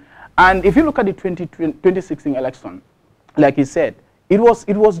there. And if you look at the 2016 election, like he said, it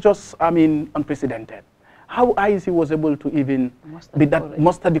was just, I mean, unprecedented. How IEC was able to even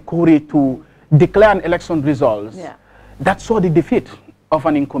muster the courage to declare an election results that saw the defeat of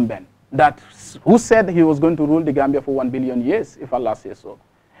an incumbent who said he was going to rule the Gambia for 1 billion years, if Allah says so.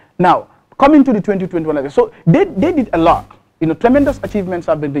 Now, coming to the 2021 election, so they did a lot. You know, tremendous achievements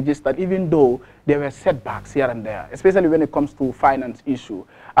have been registered, even though there were setbacks here and there, especially when it comes to finance issue.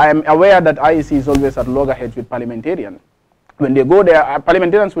 I am aware that IEC is always at loggerheads with parliamentarians. When they go there,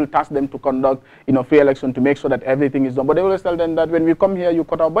 parliamentarians will task them to conduct, you know, free election to make sure that everything is done. But they always tell them that when we come here, you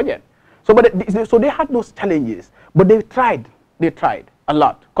cut our budget. So, so they had those challenges, but they tried a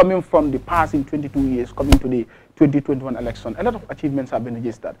lot. Coming from the past in 22 years, coming to the 2021 election, a lot of achievements have been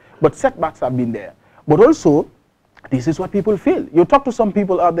registered, but setbacks have been there. But also, this is what people feel. You talk to some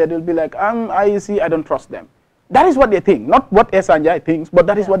people out there, they'll be like, I'm IEC, I don't trust them. That is what they think, not what SNJ thinks, but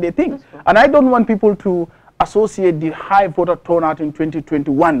that is what they think. And I don't want people to associate the high voter turnout in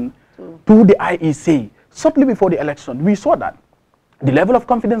 2021 to the IEC. Shortly before the election, we saw that. The level of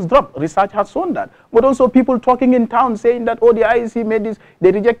confidence dropped. Research has shown that. But also people talking in town saying that, oh, the IEC made this,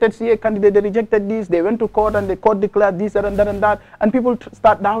 they rejected CA candidate, they rejected this, they went to court and the court declared this and that and that. And people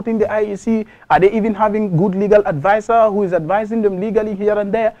start doubting the IEC. Are they even having good legal advisor who is advising them legally here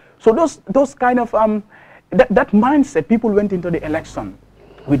and there? So those kind of, that mindset, people went into the election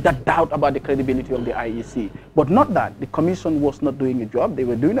with that doubt about the credibility of the IEC. But not that the commission was not doing a job. They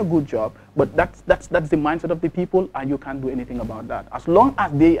were doing a good job, but that's the mindset of the people, and you can't do anything about that as long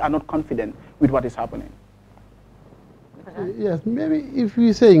as they are not confident with what is happening. Yes, maybe if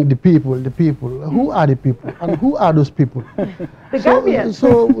we're saying the people, who are the people and who are those people? The Gambians.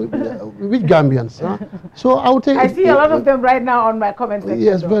 So which Gambians? Huh? So I would say I see a lot of them right now on my comment section.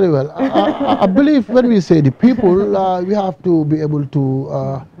 Yes, very well. I believe when we say the people, we have to be able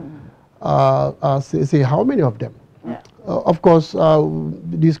to say how many of them. Yeah. Of course,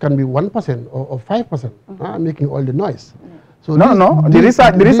 this can be 1% or 5% making all the noise. So the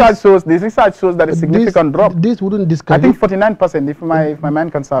research shows that a significant drop. This wouldn't discredit. I think 49%, if my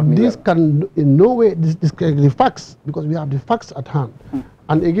mind can serve me. This can in no way discredit the facts, because we have the facts at hand.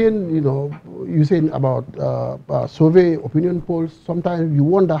 And again, you know, you're saying about survey, opinion polls. Sometimes you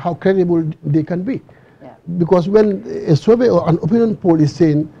wonder how credible they can be, because when a survey or an opinion poll is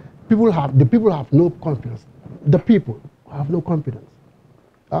saying the people have no confidence, the people have no confidence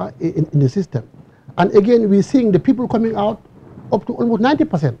in the system. And again, we're seeing the people coming out up to almost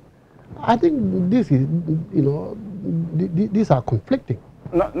 90%. I think this is, you know, these are conflicting.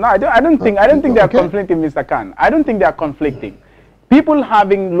 No, I don't think they are conflicting, Mr. Khan. I don't think they are conflicting. People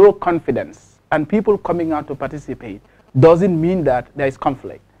having low confidence and people coming out to participate doesn't mean that there is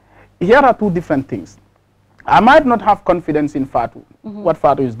conflict. Here are two different things. I might not have confidence in Fatou, what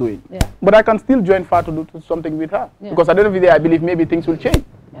Fatou is doing, but I can still join Fatou to do something with her, because at the end of the day, I believe maybe things will change.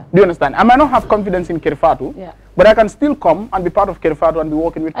 Do you understand? I might not have confidence in Kerr Fatou, but I can still come and be part of Kerr Fatou and be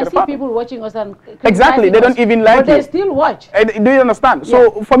working with Kerr Fatou. I see people watching us and exactly, they don't even like but they still watch. Do you understand?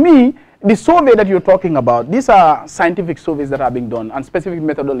 So for me, the survey that you're talking about, these are scientific surveys that are being done and specific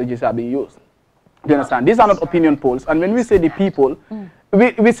methodologies are being used. Do you understand? These are not opinion polls. And when we say the people,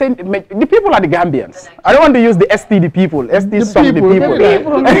 we say the people are the Gambians. I don't want to use the ST, the people. ST is some of the people.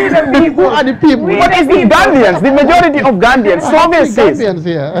 Who are the people? What is the Gambians? The majority of Gambians.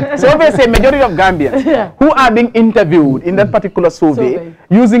 Surveys say majority of Gambians who are being interviewed in that particular survey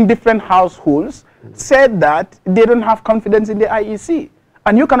using different households said that they don't have confidence in the IEC.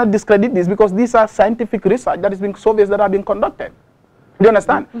 And you cannot discredit this, because these are scientific research that is being surveys that are being conducted. Do you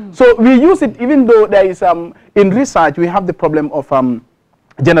understand? So we use it, even though there is in research we have the problem of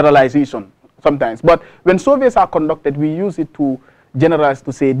generalization sometimes. But when surveys are conducted, we use it to generalize,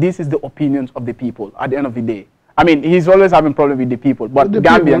 to say this is the opinions of the people at the end of the day. I mean, he's always having problem with the people, but the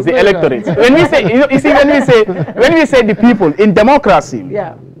Gambians, the electorates. When we say, you see, when we say the people in democracy,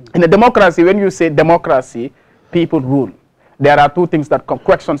 in a democracy, when you say democracy, people rule. There are two things that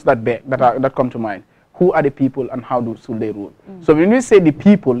questions that come to mind. Who are the people and how should they rule? So when we say the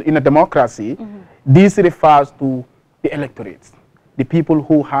people in a democracy, this refers to the electorates, the people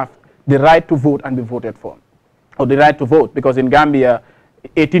who have the right to vote and be voted for, or the right to vote, because in Gambia,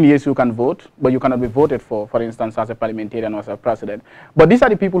 18 years you can vote, but you cannot be voted for instance, as a parliamentarian or as a president. But these are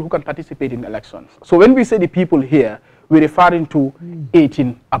the people who can participate in elections. So when we say the people here, we're referring to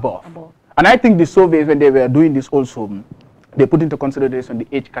 18 above. And I think the surveys, when they were doing this also, they put into consideration the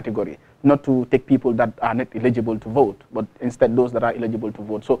age category, not to take people that are not eligible to vote, but instead those that are eligible to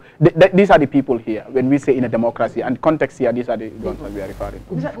vote. So these are the people here. When we say in a democracy, and context here, these are the ones that we are referring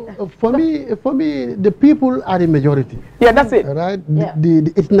to. For me, the people are the majority. Yeah, that's it. Right? Yeah. The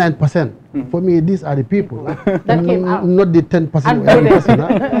 89%. For me, these are the people. That came out. Not the 10%.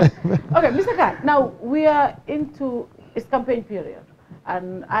 Okay, Mr. Khan, now we are into its campaign period.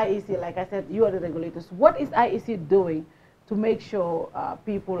 And IEC, like I said, you are the regulators. What is IEC doing to make sure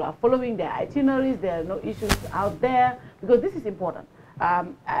people are following their itineraries, there are no issues out there? Because this is important.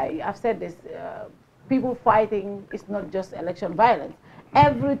 I've said this, people fighting is not just election violence.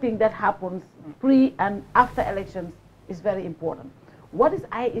 Everything that happens pre and after elections is very important. What is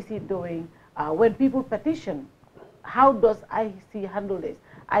IEC doing when people petition? How does IEC handle this?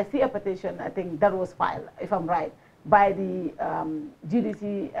 I see a petition, I think that was filed, if I'm right, by the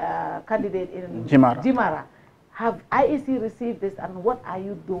GDC candidate in Jimara. Have IEC received this, and what are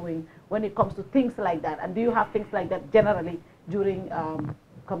you doing when it comes to things like that? And do you have things like that generally during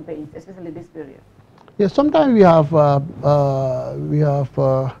campaigns, especially this period? Yes, sometimes we have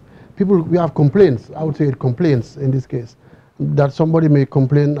complaints. I would say complaints in this case, that somebody may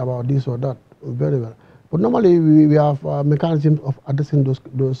complain about this or that. Very well. But normally we have mechanisms of addressing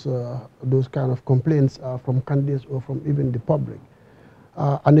those kind of complaints from candidates or from even the public.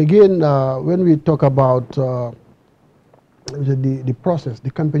 And again, when we talk about the process,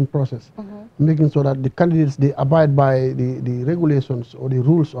 the campaign process, making sure that the candidates, they abide by the regulations or the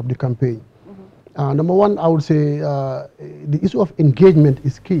rules of the campaign. Number one, I would say the issue of engagement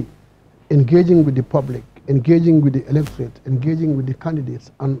is key. Engaging with the public, engaging with the electorate, engaging with the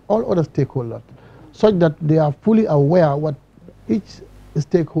candidates and all other stakeholders, such that they are fully aware what each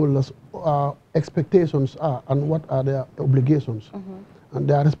stakeholder's expectations are and what are their obligations and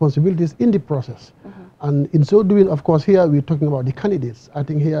their responsibilities in the process. And in so doing, of course, here we're talking about the candidates. I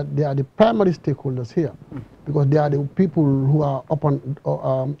think here they are the primary stakeholders here, because they are the people who are up and,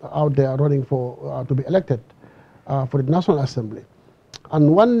 out there running for to be elected for the National Assembly.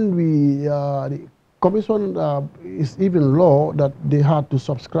 And when the Commission is even law that they had to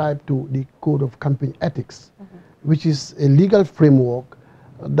subscribe to the Code of Campaign Ethics, which is a legal framework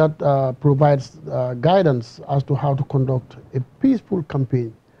that provides guidance as to how to conduct a peaceful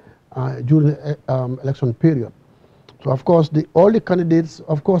campaign during the election period. So, of course, all the candidates,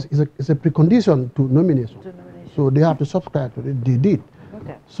 of course, is a precondition to nomination. So they have to subscribe to it. They did.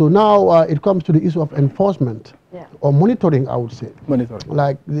 Okay. So now it comes to the issue of enforcement or monitoring, I would say. Monitoring.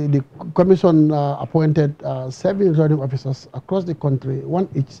 Like the Commission appointed 7 returning officers across the country, one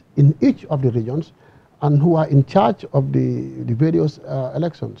each in each of the regions, and who are in charge of the various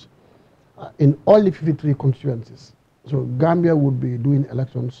elections in all the 53 constituencies. So Gambia would be doing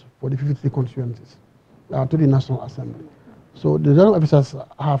elections for the 53 constituencies to the National Assembly. So the returning officers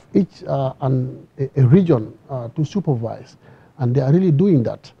have each a region to supervise, and they are really doing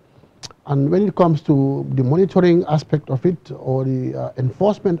that. And when it comes to the monitoring aspect of it or the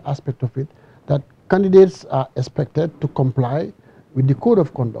enforcement aspect of it, that candidates are expected to comply with the code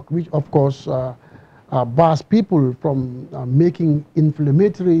of conduct, which of course bars people from making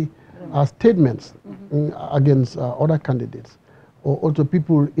inflammatory statements against other candidates, or also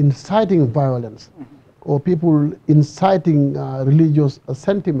people inciting violence, or people inciting religious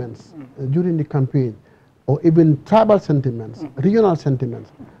sentiments during the campaign, or even tribal sentiments, regional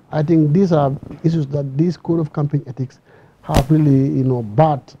sentiments. I think these are issues that this Code of Campaign Ethics have really,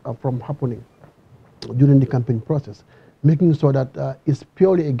 barred from happening during the campaign process, making sure that it's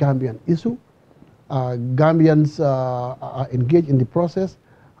purely a Gambian issue. Gambians are engaged in the process,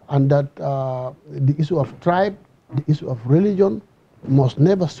 and that the issue of tribe, the issue of religion must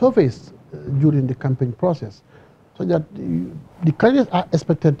never surface during the campaign process, so that the candidates are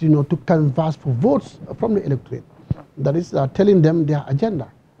expected, to canvass for votes from the electorate. That is telling them their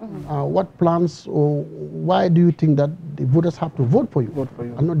agenda. What plans, or why do you think that the voters have to vote for you,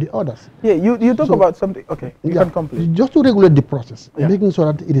 and not the others? Yeah, you talk about something. Okay, you can complete. Just to regulate the process, making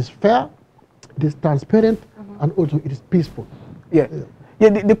sure that it is fair, it is transparent, and also it is peaceful. Yeah.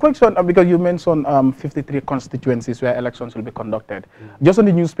 The question, because you mentioned 53 constituencies where elections will be conducted. Just on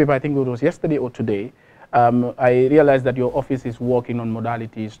the newspaper, I think it was yesterday or today, I realized that your office is working on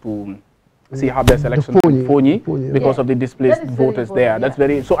modalities to see how there's election in Fonyi because of the displaced voters there. That's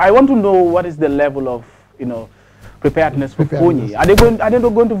very. So I want to know what is the level of preparedness for Fonyi. Are they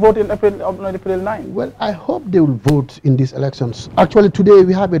not going to vote in April 9? Well, I hope they will vote in these elections. Actually, today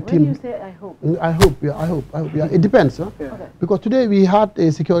we have a team. When you say I hope? I hope. Yeah, it depends, huh? Okay. Because today we had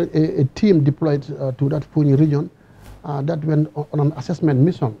a team deployed to that Fonyi region that went on an assessment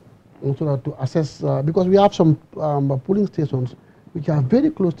mission so that to assess, because we have some polling stations which are very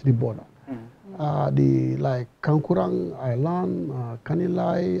close to the border. Like Kankurang, Island,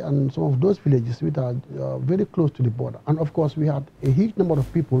 Kanilai, and some of those villages which are very close to the border. And of course, we had a huge number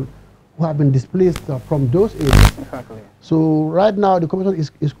of people who have been displaced from those areas. Exactly. So right now, the Commission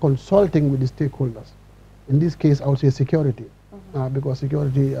is consulting with the stakeholders. In this case, I would say security, because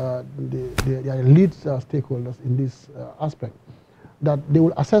security, they are lead stakeholders in this aspect. That they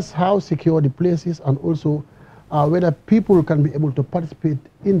will assess how secure the place is and also whether people can be able to participate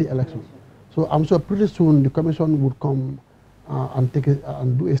in the election. So I'm sure pretty soon the Commission would come and take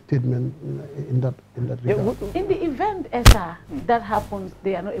and do a statement in that regard. In the event, Esa, that happens,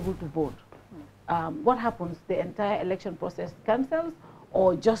 they are not able to vote. What happens? The entire election process cancels,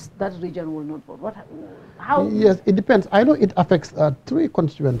 or just that region will not vote? How? Yes, it depends. I know it affects 3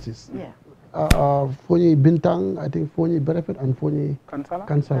 constituencies. Yeah. Fonyi Bintang, I think Fonyi Berefet, and Fonyi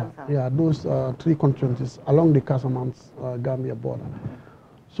Kansala. Yeah, those 3 constituencies along the Casamance-Gambia border.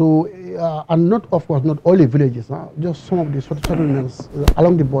 So, and not, of course, not all the villages, just some of the settlements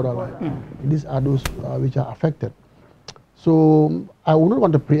along the borderline. These are those which are affected. So, I would not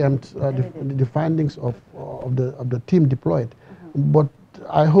want to preempt the findings of the team deployed, but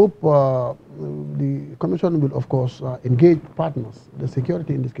I hope the Commission will, of course, engage partners, the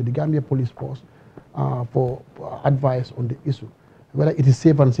security in this case, the Gambia Police Force, for advice on the issue, whether it is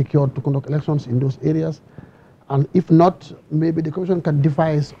safe and secure to conduct elections in those areas. And if not, maybe the Commission can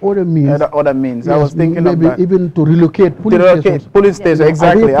devise other means. Other means. Yes, I was thinking maybe of that. Even to relocate police stations.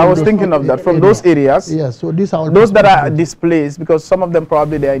 Exactly. I was thinking of that from those areas. Yes. So these are those that are displaced, because some of them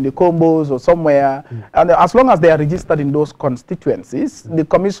probably they are in the combos or somewhere, and as long as they are registered in those constituencies, the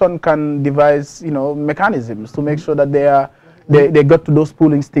Commission can devise, mechanisms to make sure that they got to those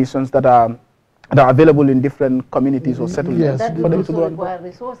polling stations that are available in different communities or settlements. That will also require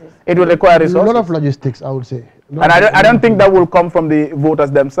resources. It will require resources. A lot of logistics, I would say. And I don't think that will come from the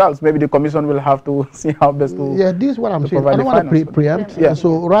voters themselves. Maybe the Commission will have to see how best to. Yeah, this is what I'm saying. I don't want to preempt. Yeah.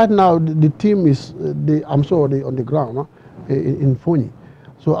 So right now the team is, I'm sure they on the ground in Fonyi.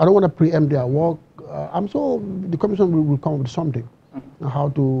 So I don't want to preempt their work. I'm sure the Commission will come up with something how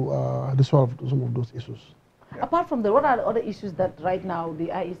to resolve some of those issues. Yeah. Apart from that, what are the other issues that right now the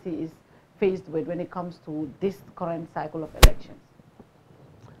IEC is faced with when it comes to this current cycle of elections?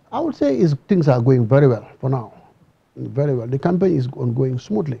 I would say things are going very well for now. Very well. The campaign is ongoing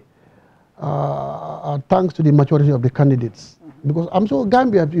smoothly, thanks to the maturity of the candidates. Because I'm sure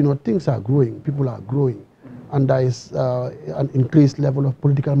Gambia, things are growing, people are growing, and there is an increased level of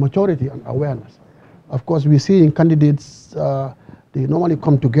political maturity and awareness. Of course, we see in candidates, they normally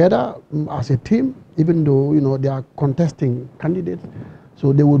come together as a team, even though they are contesting candidates.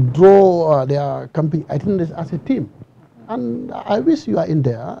 So they would draw their campaign itineraries as a team. And I wish you are in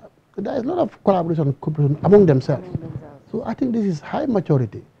there. There is a lot of collaboration and cooperation among themselves. So I think this is high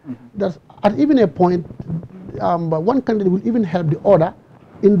maturity. That's at even a point, one candidate will even help the other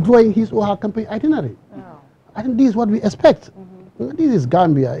in drawing his or her campaign itinerary. I think this is what we expect. This is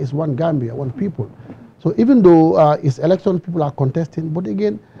Gambia, it's one Gambia, one people. So even though it's election, people are contesting, but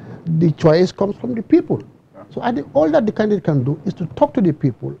again, the choice comes from the people. So I think all that the candidate can do is to talk to the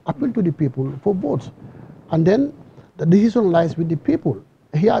people, appeal to the people for votes. And then the decision lies with the people.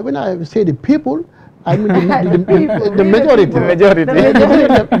 Here, when I say the people, I mean the majority. The majority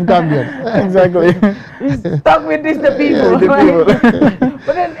of Gambians. Exactly. Stuck with this, the people. The people.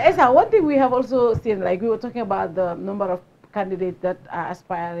 But then, Esa, one thing we have also seen, like we were talking about the number of candidates that are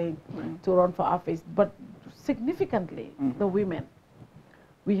aspiring to run for office, but significantly, the women.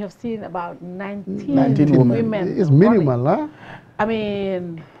 We have seen about 19 women. It's minimal, huh? I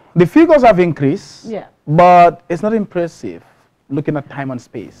mean, the figures have increased, but it's not impressive looking at time and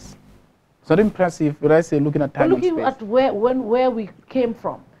space. It's not impressive when I say looking at time and space. Looking at where we came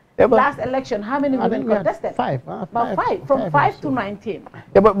from. Last election, how many women contested? 5. About 5. From 5 to 19.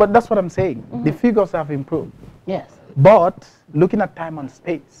 Yeah, but that's what I'm saying. The figures have improved. Yes. But looking at time and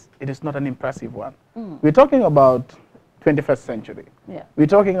space, it is not an impressive one. We're talking about 21st century. Yeah. We're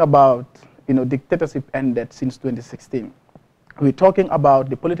talking about, dictatorship ended since 2016. We're talking about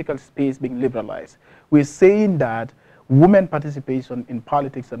the political space being liberalized. We're saying that women participation in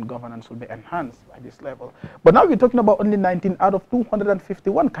politics and governance will be enhanced by this level. But now we're talking about only 19 out of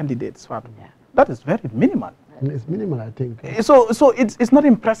 251 candidates. That is very minimal. It's minimal, I think. So it's not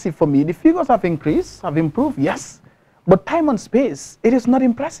impressive for me. The figures have increased, have improved, yes. But time and space, it is not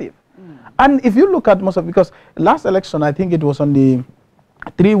impressive. And if you look at most of, because last election, I think it was only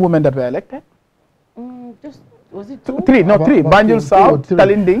 3 women that were elected. Just was it two? Three, no, three. Banjul South,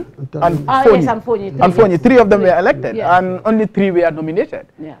 Talinding, and Yes, and Fonyi. And Fonyi. Three of them were elected, Yeah. and only 3 were nominated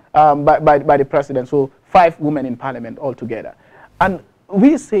by the president. So 5 women in parliament altogether. And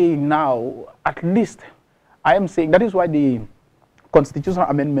we say now, at least, I am saying, that is why the constitutional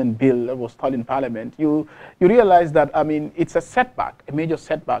amendment bill that was stalled in parliament, you realize that, I mean, it's a setback, a major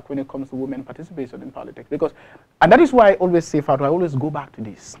setback when it comes to women participation in politics. Because, and that is why I always say, Fatou, I always go back to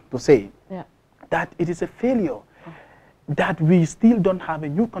this, to say that it is a failure that we still don't have a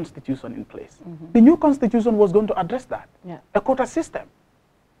new constitution in place. The new constitution was going to address that, a quota system.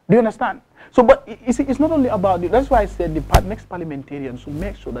 Do you understand? So, but you see, it's not only about it. That's why I said the next parliamentarians should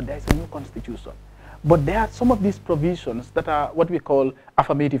make sure that there is a new constitution. But there are some of these provisions that are what we call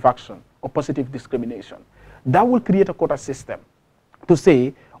affirmative action or positive discrimination. That will create a quota system to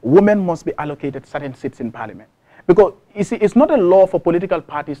say women must be allocated certain seats in parliament. Because, you see, it's not a law for political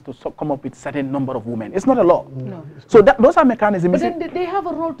parties to come up with certain number of women. It's not a law. No. So those are mechanisms. But then they have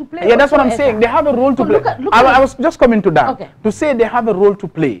a role to play. Yeah, that's what I'm saying. They have a role to play. I was just coming to that. To say they have a role to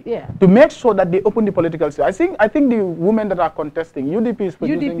play. To make sure that they open the political system. I think the women that are contesting, UDP is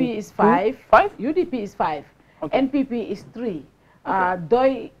producing... UDP is 5. 5? UDP is 5. NPP is 3.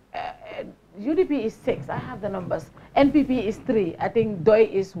 UDP is 6. I have the numbers. NPP is 3. I think DOI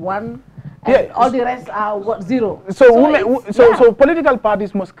is 1. And all the rest are 0. So political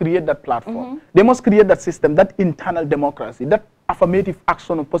parties must create that platform. They must create that system, that internal democracy, that affirmative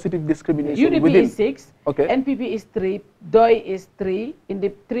action of positive discrimination. UDP within. is 6. NPP is 3. DOI is 3.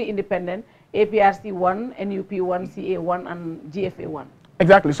 3 independent. APRC 1, NUP 1, CA 1, and GFA 1.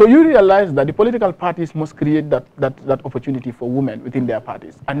 Exactly. So you realize that the political parties must create that opportunity for women within their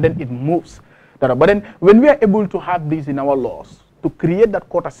parties, and then it moves. But then when we are able to have this in our laws, to create that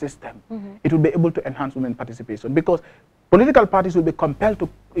quota system, it will be able to enhance women participation, because political parties will be compelled to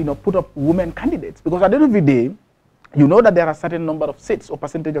put up women candidates, because at the end of the day, you know that there are a certain number of seats or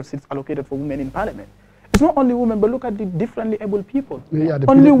percentage of seats allocated for women in parliament. It's not only women, but look at the differently able people.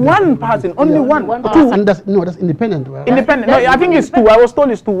 Only one person, only one. Two. And that's independent. Right? Independent. No, I think it's 2. I was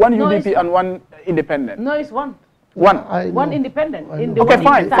told it's 2. 1 UDP and 1 independent. No, it's 1. 1. One independent. Okay,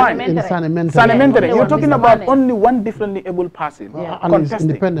 fine. Sanementere. You're talking about only one differently able person and it's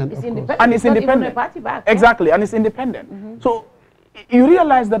independent. And it's independent. Exactly, and it's independent. So you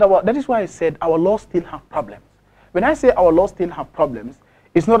realize that that is why I said our laws still have problems. When I say our laws still have problems,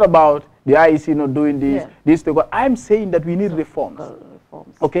 it's not about the IEC not doing this. I'm saying that we need reforms.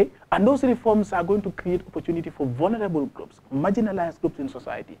 Okay, and those reforms are going to create opportunity for vulnerable groups, marginalized groups in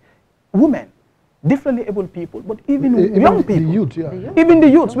society, women, differently able people, but even young people, the youth, even the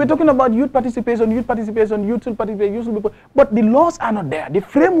youths. We're talking about youth participation, youth will participate, youth will people, but the laws are not there, the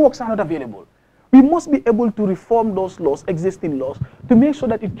frameworks are not available. We must be able to reform those laws, existing laws, to make sure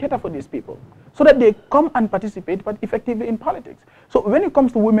that it cater for these people, so that they come and participate, but effectively in politics. So when it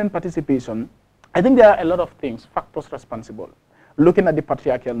comes to women participation, I think there are a lot of things, factors responsible. Looking at the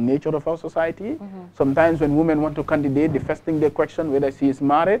patriarchal nature of our society, sometimes when women want to candidate, the first thing they question whether she is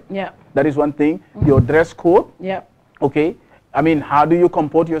married. That is one thing. Your dress code. Okay. I mean, how do you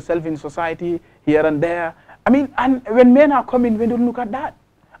comport yourself in society here and there? I mean, and when men are coming, we don't look at that.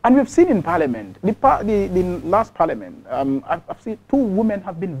 And we've seen in parliament, the last parliament, I've seen 2 women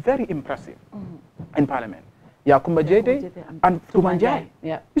have been very impressive in parliament. Yakumba Jete and Tumanjai.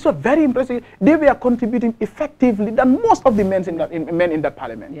 These were very impressive. They were contributing effectively than most of the men in that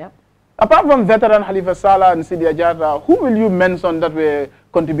parliament. Apart from veteran Halifa Saleh and Sidi Ajara, who will you mention that were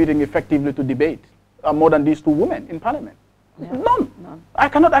contributing effectively to debate more than these 2 women in parliament? None. I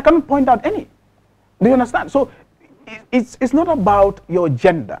cannot point out any. Do you understand? So it's not about your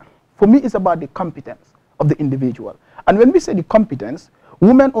gender. For me, it's about the competence of the individual. And when we say the competence,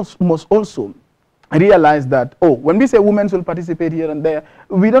 women must also realize that, when we say women will participate here and there,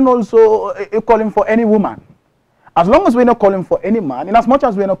 we don't also calling for any woman. As long as we're not calling for any man, in as much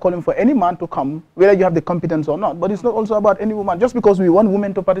as we're not calling for any man to come, whether you have the competence or not, but it's not also about any woman. Just because we want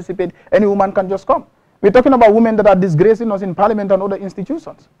women to participate, any woman can just come. We're talking about women that are disgracing us in parliament and other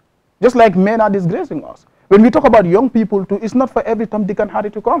institutions, just like men are disgracing us. When we talk about young people too, it's not for every Tom, Dick and Harry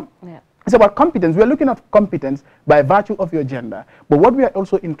to come. It's about competence. We're looking at competence by virtue of your gender. But what we are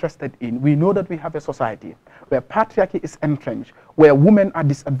also interested in, we know that we have a society where patriarchy is entrenched, where women are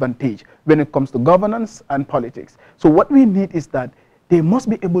disadvantaged when it comes to governance and politics. So what we need is that they must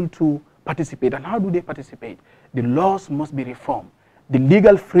be able to participate. And how do they participate? The laws must be reformed. The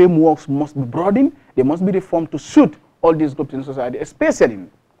legal frameworks must be broadened. They must be reformed to suit all these groups in society, especially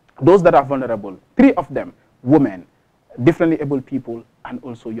those that are vulnerable. 3 of them, women, differently able people, and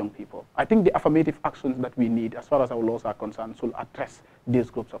also young people. I think the affirmative actions that we need, as far as our laws are concerned, should address these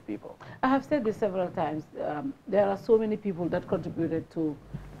groups of people. I have said this several times. There are so many people that contributed to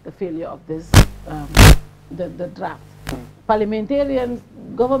the failure of this, the draft. Parliamentarians,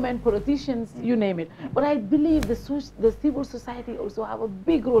 government, politicians, you name it. But I believe the civil society also have a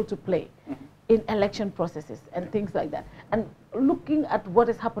big role to play in election processes and things like that. And looking at what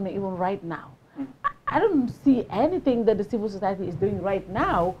is happening even right now, I don't see anything that the civil society is doing right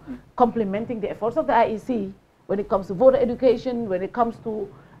now complementing the efforts of the IEC when it comes to voter education, when it comes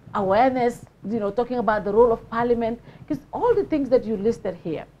to awareness, talking about the role of parliament, because all the things that you listed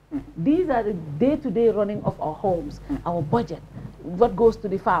here, these are the day-to-day running of our homes, our budget, what goes to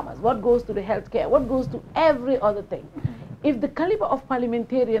the farmers, what goes to the healthcare, what goes to every other thing. If the caliber of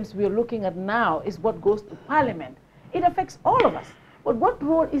parliamentarians we are looking at now is what goes to parliament, it affects all of us. But what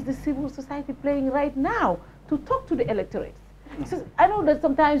role is the civil society playing right now to talk to the electorate? So I know that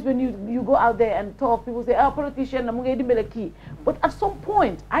sometimes when you go out there and talk, people say, oh, politician, but at some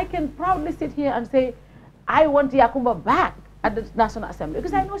point, I can proudly sit here and say, I want Yakumba back at the National Assembly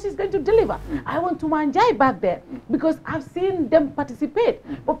because I know she's going to deliver. I want Tumanjai back there because I've seen them participate.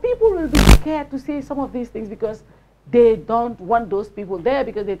 But people will be scared to say some of these things because they don't want those people there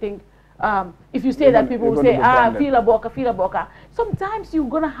because they think, if you say that, people will say, feel a boka. Sometimes you're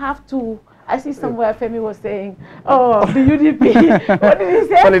going to have to, I see somewhere Femi was saying, oh, the UDP, what did he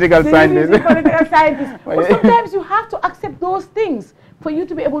say? Political scientists. Political scientists. But sometimes you have to accept those things for you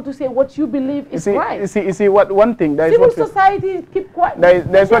to be able to say what you believe is right. You see one thing. Civil society, keep quiet.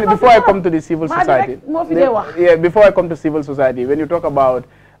 There's one, before I come to the civil society. Before I come to civil society, when you talk about,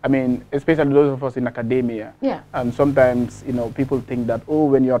 I mean, especially those of us in academia, sometimes, people think that, oh,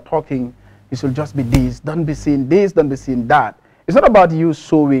 when you're talking, it should just be this, don't be seen this, don't be seen that. It's not about you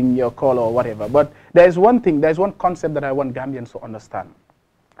showing your color or whatever, but there's one thing, there's one concept that I want Gambians to understand.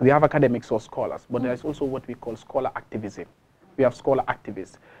 We have academics or scholars, but there's also what we call scholar activism. We have scholar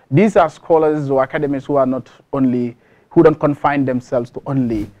activists. These are scholars or academics who are not only, who don't confine themselves to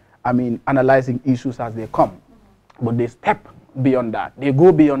only, analyzing issues as they come, but they step beyond that. They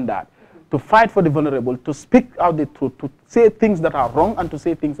go beyond that to fight for the vulnerable, to speak out the truth, to say things that are wrong and to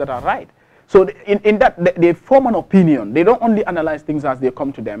say things that are right. So in that, they form an opinion. They don't only analyze things as they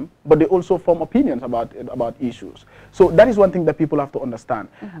come to them, but they also form opinions about issues. So that is one thing that people have to understand.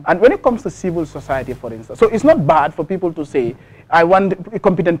 And when it comes to civil society, for instance, so it's not bad for people to say, I want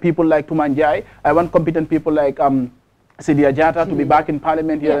competent people like Tumanjai, I want competent people like Sidia Jata to be back in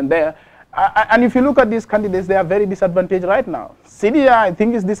parliament here and there. And if you look at these candidates, they are very disadvantaged right now. Sidia, I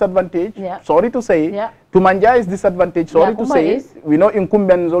think, is disadvantaged. Sorry to say. Tumanja is disadvantaged. Sorry to say. We know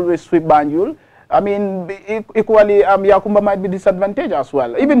incumbents always sweep Banjul. I mean, equally, Yakumba might be disadvantaged as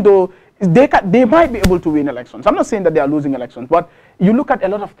well, even though they might be able to win elections. I'm not saying that they are losing elections, but you look at a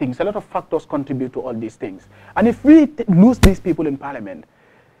lot of things, a lot of factors contribute to all these things. And if we lose these people in parliament,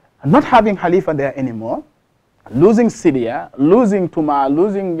 not having Khalifa there anymore, losing Sidia, losing Tuma,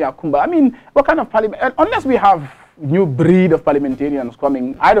 losing Yakumba. I mean, what kind of parliament? Unless we have new breed of parliamentarians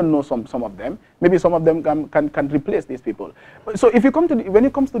coming, I don't know some of them. Maybe some of them can replace these people. So if you come to when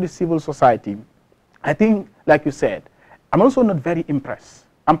it comes to the civil society, I think, like you said, I'm also not very impressed.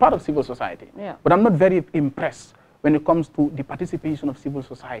 I'm part of civil society, but I'm not very impressed when it comes to the participation of civil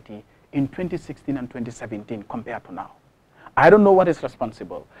society in 2016 and 2017 compared to now. I don't know what is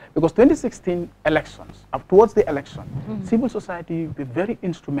responsible, because 2016 elections, towards the election, civil society be very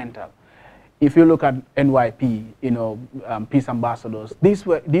instrumental. If you look at NYP, peace ambassadors, these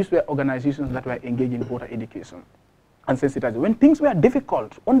were organizations that were engaged in voter education and sensitization. When things were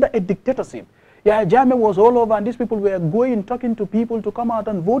difficult under a dictatorship, Jammeh was all over, and these people were going, talking to people to come out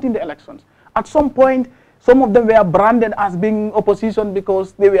and vote in the elections. At some point, some of them were branded as being opposition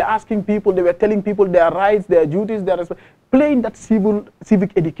because they were asking people, they were telling people their rights, their duties, their playing that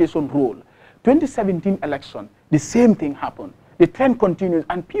civic education role. 2017 election, the same thing happened. The trend continues,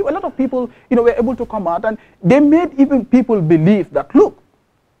 and a lot of people, were able to come out, and they made even people believe that, look,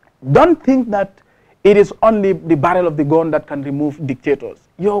 don't think that it is only the barrel of the gun that can remove dictators.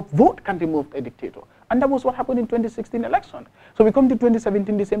 Your vote can remove a dictator. And that was what happened in 2016 election. So we come to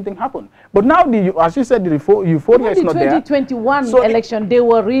 2017, the same thing happened. But now, as you said, the euphoria is not there. In the 2021 election, they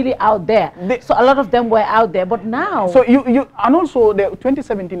were really out there. So a lot of them were out there. But now... So and also the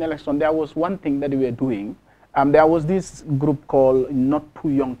 2017 election, there was one thing that they were doing. There was this group called Not Too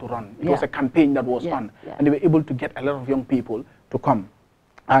Young to Run. It was a campaign that was on. And they were able to get a lot of young people to come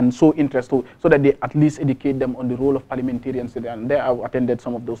and show interest, so that they at least educate them on the role of parliamentarians. And there I attended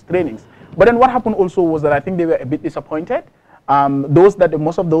some of those trainings. But then what happened also was that I think they were a bit disappointed.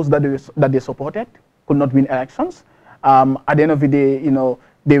 Most of those that they supported could not win elections. At the end of the day, you know,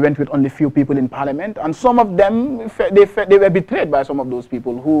 they went with only few people in parliament, and some of them, they were betrayed by some of those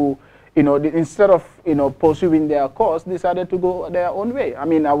people who, you know, instead of, you know, pursuing their cause, decided to go their own way. I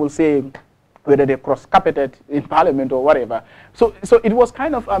mean, I will say, whether they cross-carpeted in parliament or whatever. So it was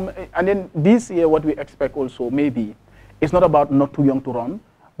kind of, and then this year what we expect also maybe, it's not about not too young to run,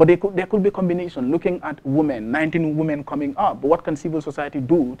 but there could be a combination, looking at women, 19 women coming up. What can civil society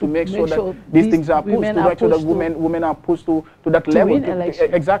do to make sure that these things are pushed, to make sure that women are pushed to that level,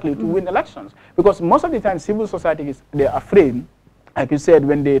 exactly, to win elections? Because most of the time civil society they're afraid. Like you said,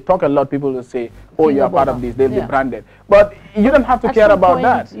 when they talk a lot, people will say, oh, you're part of this, they'll be branded. But you don't have to care about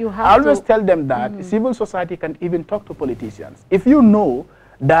that. I always tell them that civil society can even talk to politicians. If you know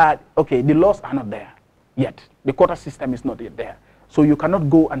that, okay, the laws are not there yet, the quota system is not yet there, so you cannot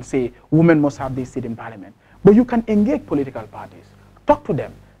go and say, women must have this seat in parliament. But you can engage political parties, talk to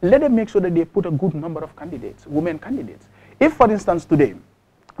them, let them make sure that they put a good number of candidates, women candidates. If, for instance, today,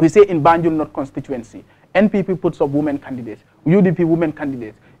 we say in Banjul North constituency, NPP puts up women candidates, UDP women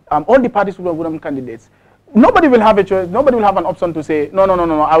candidates, all the parties will have women candidates. Nobody will have a choice, nobody will have an option to say, no,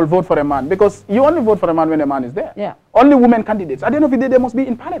 I will vote for a man, because you only vote for a man when a man is there. Yeah. Only women candidates. At the end of the day, they must be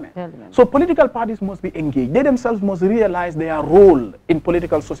in parliament. So political parties must be engaged. They themselves must realize their role in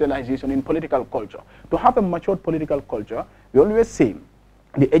political socialization, in political culture. To have a matured political culture, we always say,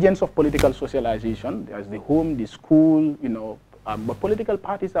 the agents of political socialization, there's the home, the school, you know, but political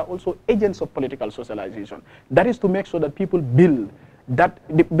parties are also agents of political socialization. That is to make sure that people build that,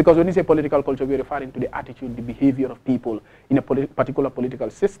 because when you say political culture, we're referring to the attitude, the behavior of people in a particular political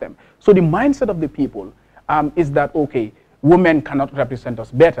system. So the mindset of the people is that, okay, women cannot represent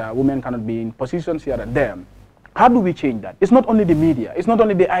us better, women cannot be in positions here and there. How do we change that? It's not only the media, it's not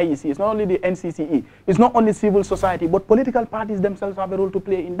only the IEC, it's not only the NCCE, it's not only civil society, but political parties themselves have a role to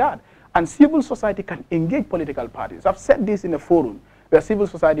play in that. And civil society can engage political parties. I've said this in a forum where civil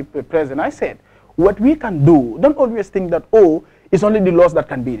society present. I said, what we can do, don't always think that, oh, it's only the laws that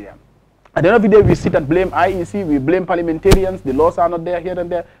can be there. At the end of the day, we sit and blame IEC, we blame parliamentarians, the laws are not there, here and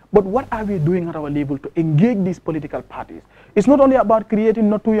there. But what are we doing at our level to engage these political parties? It's not only about creating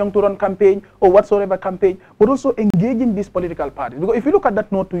not too young to run campaign or whatsoever campaign, but also engaging these political parties. Because if you look at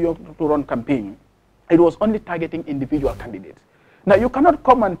that not too young to run campaign, it was only targeting individual candidates. Now, you cannot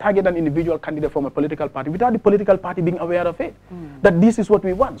come and target an individual candidate from a political party without the political party being aware of it, that this is what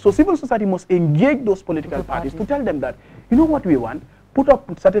we want. So civil society must engage those political parties to tell them that, you know what we want? Put up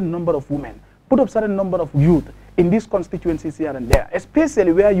a certain number of women, put up a certain number of youth in these constituencies here and there,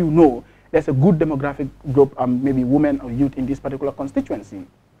 especially where you know there's a good demographic group, maybe women or youth in this particular constituency.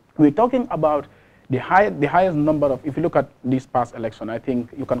 We're talking about the highest number of, if you look at this past election, I think,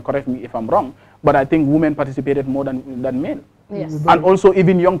 you can correct me if I'm wrong, but I think women participated more than men. Yes. And also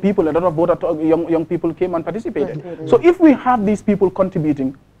even young people, a lot of young people came and participated. So if we have these people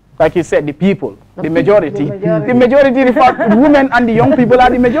contributing, like you said, the people, the majority, in fact, women and the young people are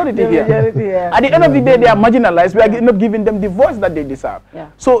the majority here. At the end of the day, they are marginalized. We are not giving them the voice that they deserve.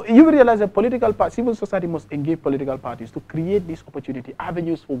 So you realize that civil society must engage political parties to create this opportunity,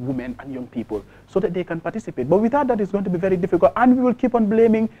 avenues for women and young people so that they can participate. But without that, it's going to be very difficult. And we will keep on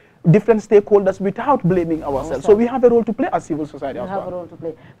blaming different stakeholders without blaming ourselves. So we have a role to play as civil society as well. We have a role to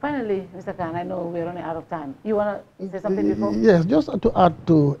play. Finally, Mr. Khan, I know we're running out of time. You want to say something before? Yes, just to add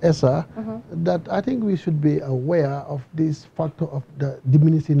to Esa, that I think we should be aware of this factor of the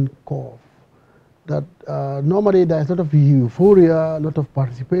diminishing curve. That normally there is a lot of euphoria, a lot of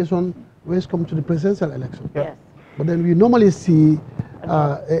participation when it comes to the presidential election. Yes. But then we normally see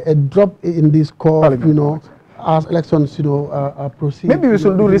a drop in this curve, you know, as elections, you know, proceed. Maybe we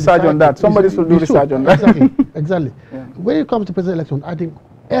should do research on that. Somebody should do research on that. Exactly, exactly. Yeah. When it comes to presidential election, I think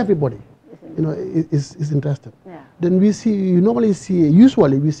everybody, you know, is interested. Yeah. Then we see,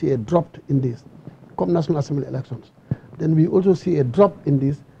 usually we see a drop in this, come National Assembly elections. Then we also see a drop in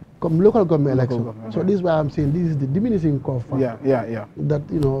this, come local government elections. So this is why I'm saying this is the diminishing curve. That,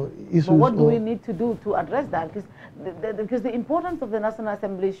 you know, issues. But what do we need to do to address that? Because the importance of the National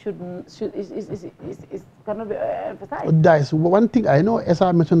Assembly is cannot be emphasized. That is one thing I know. As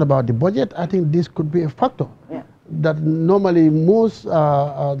I mentioned about the budget, I think this could be a factor. Yeah. That normally most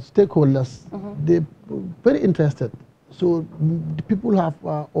stakeholders, they're very interested. So the people have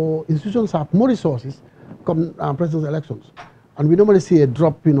or institutions have more resources come presidential elections, and we normally see a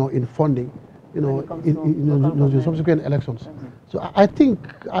drop, you know, in funding, you know, in subsequent elections. So I think,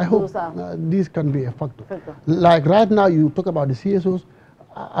 I hope this can be a factor. Like right now, you talk about the CSOs.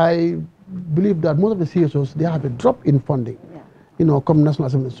 I believe that most of the CSOs, they have a drop in funding, you know, come National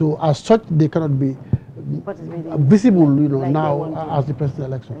Assembly. So as such, they cannot be visible, you know, like now as the presidential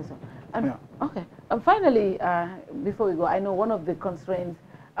election. Okay. Finally, before we go, I know one of the constraints,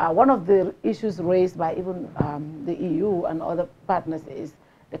 one of the issues raised by even the EU and other partners is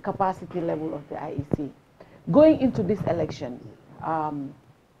the capacity level of the IEC. Going into this election,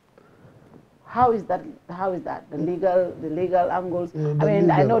 how is that? The legal angles? I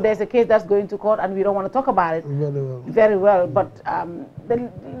mean, I know there's a case that's going to court, and we don't want to talk about it very well. But the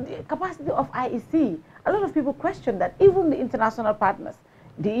capacity of IEC, a lot of people question that. Even the international partners,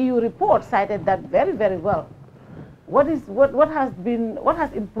 the EU report cited that very, very well. What has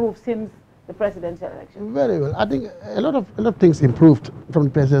improved since the presidential election? Very well. I think a lot of things improved from the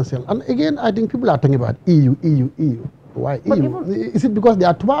presidential. And again, I think people are talking about EU. Why but EU? Is it because they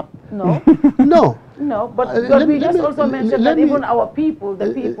are twap? No. No. No, but we just also mentioned that even our people,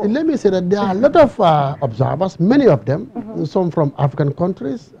 the people. Let me say that there are a lot of observers, many of them, some from African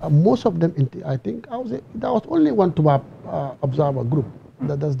countries, most of them, I think, there was only one twap observer group,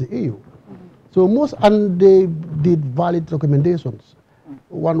 that's the EU. So and they did valid recommendations.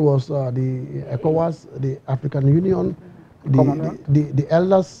 One was the ECOWAS, the African Union, the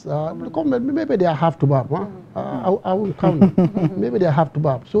elders, maybe they are half to BAP. I will count them. Maybe they are half to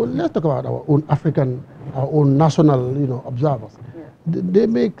BAP. So let's talk about our own African, our own national, observers. Yeah. They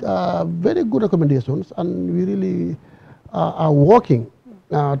make very good recommendations, and we really are working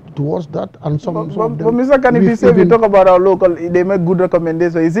towards that. And some but Mr. Kanipi said we talk about our local, they make good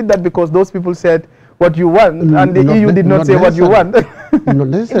recommendations. Is it that because those people said what you want, and the EU did not say what you want? Not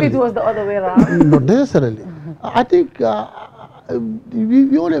necessarily. If it was the other way around? Not necessarily. I think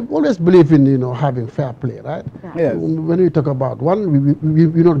we always believe in having fair play, right? Yeah. Yes. When we talk about one,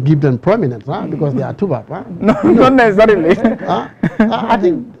 we don't give them prominence, because they are too bad. No, not necessarily. I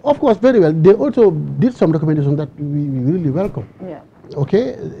think, of course, very well. They also did some recommendations that we really welcome. Yeah.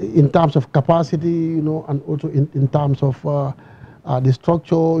 Okay, in terms of capacity, and also in terms of the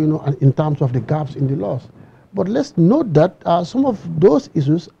structure, and in terms of the gaps in the laws. But let's note that some of those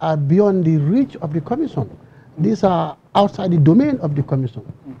issues are beyond the reach of the Commission. These are outside the domain of the Commission.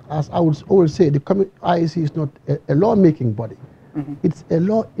 As I would always say, the IEC is not a law-making body. It's a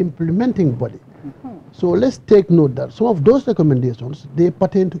law-implementing body. So let's take note that some of those recommendations, they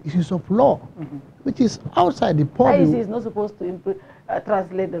pertain to issues of law, which is outside the purview. IEC is not supposed to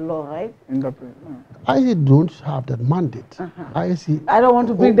translate the law, right? IEC don't have that mandate. IEC. I don't want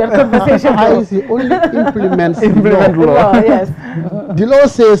to bring that conversation. IEC only implements law. Yes. The law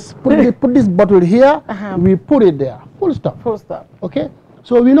says put this bottle here. We put it there. Full stop. Full stop. Okay.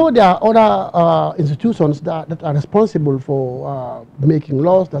 So we know there are other institutions that are responsible for making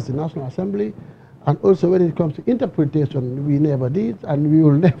laws. That's the National Assembly. And also when it comes to interpretation, we never did, and we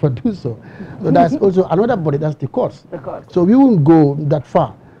will never do so. So that's also another body, that's the courts. The courts. So we won't go that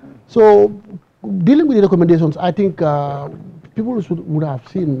far. So dealing with the recommendations, I think people would have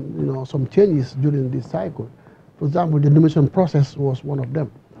seen some changes during this cycle. For example, the nomination process was one of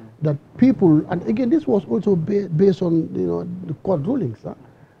them. That people, and again, this was also based on the court rulings,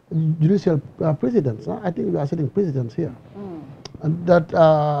 judicial precedents. I think we are setting precedents here. And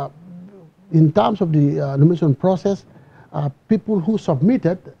that in terms of the nomination process, people who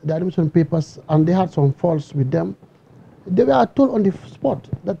submitted the admission papers and they had some faults with them, they were told on the spot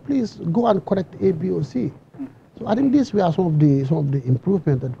that please go and correct A, B, or C. So I think these were some of the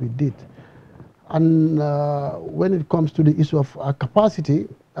improvements that we did. And when it comes to the issue of capacity,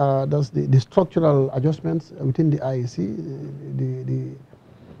 that's the structural adjustments within the IEC,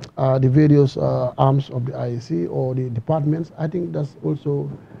 the various arms of the IEC or the departments. I think that's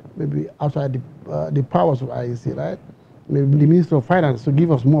also maybe outside the powers of IEC, right? Maybe the Minister of Finance to give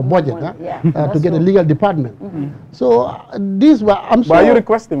us more budget to get a legal department. So these were. Why are you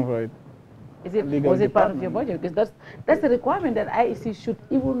requesting for it? Was it part of your budget? Because that's the requirement that IEC should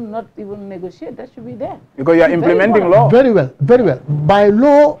not even negotiate. That should be there. Because you are implementing law. Very well, very well. By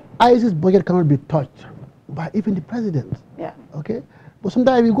law, IEC's budget cannot be touched by even the president. Yeah. Okay. But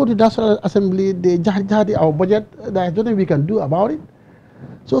sometimes we go to the National Assembly, they judge our budget. There's nothing we can do about it.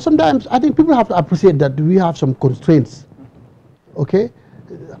 So sometimes I think people have to appreciate that we have some constraints. Okay.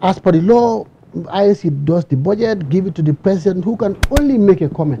 As per the law, IEC does the budget, give it to the president, who can only make a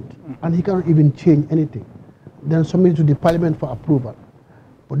comment, and he cannot even change anything. Then submit it to the parliament for approval.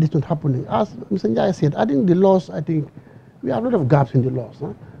 But this is not happening. As Mr. Njai said, I think the laws, we have a lot of gaps in the laws.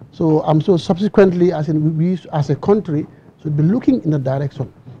 So subsequently, we as a country should be looking in that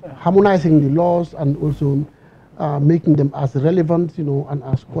direction, harmonizing the laws and also making them as relevant, and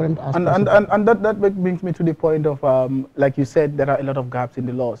as current as possible. And that brings me to the point of, like you said, there are a lot of gaps in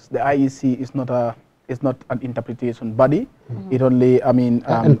the laws. The IEC is not an interpretation body. It only,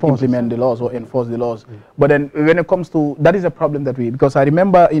 implement the laws or enforce the laws. But then when it comes to, that is a problem that because I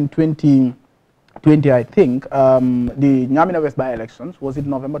remember in 20, I think, the Nyamina West by-elections, was it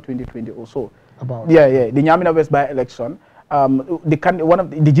November 2020 or so? Yeah, the Nyamina West by-election, one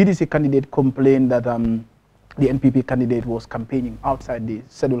of the GDC candidate complained that the NPP candidate was campaigning outside the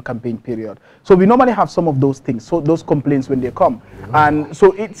scheduled campaign period. So we normally have some of those things, so those complaints when they come. And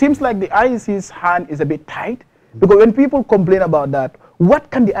so it seems like the IEC's hand is a bit tight, because when people complain about that, what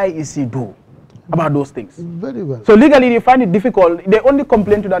can the IEC do about those things? Very well. So legally they find it difficult. They only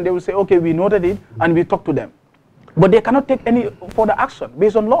complain to them, they will say, okay, we noted it and we talk to them. But they cannot take any further action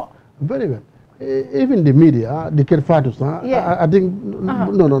based on law. Very well. Even the media, the Kerr Fatou, I think,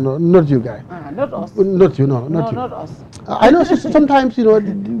 no, not you guys. Not us. Not you, no, not you. Not us. I know sometimes,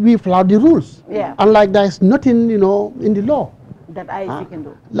 we flout the rules. Yeah. Unlike there's nothing, in the law. That IEC can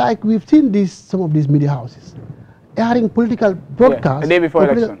do. Like we've seen some of these media houses airing political broadcasts. The day before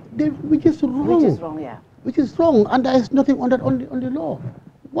election. Which is wrong. Which is wrong, yeah. Which is wrong, and there is nothing on the law.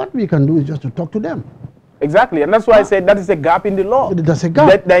 What we can do is just to talk to them. Exactly, and that's why I said that is a gap in the law. There's a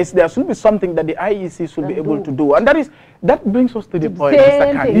gap. There should be something that the IEC should be able to do, and that brings us to the point,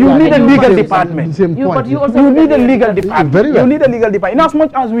 Mr. Khan. You need a legal department. You need a legal department. Very well. You need a legal department. In as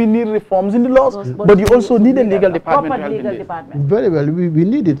much as we need reforms in the laws, but you also need a legal department. Proper legal department. Very well, we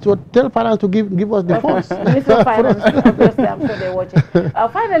need it. So tell finance to give us the funds. Minister of Finance, obviously, I'm sure they're watching.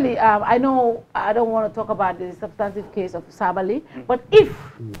 Finally, I know I don't want to talk about the substantive case of Sabali, but if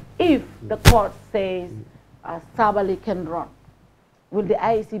the court says Sabali can run, will the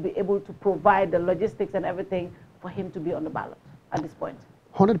IEC be able to provide the logistics and everything for him to be on the ballot at this point?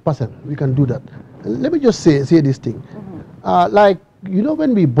 100%, we can do that. Let me just say this thing. Like,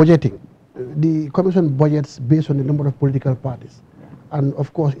 when we budgeting, the commission budgets based on the number of political parties. Yeah. And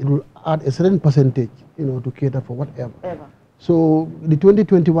of course, it will add a certain percentage, to cater for whatever. So the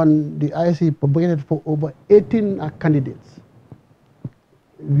 2021, the IEC budgeted for over 18 candidates.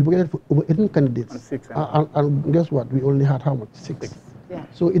 We budgeted for over 18 candidates. And 6. And guess what? We only had how much? 6. Yeah.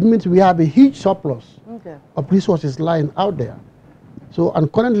 So it means we have a huge surplus of resources lying out there. So,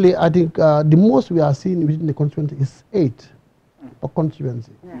 and currently, I think the most we are seeing within the constituency is 8 per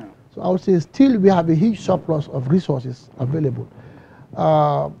constituency. Yeah. So I would say still we have a huge surplus of resources available.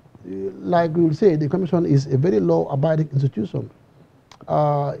 Like we will say, the commission is a very law-abiding institution.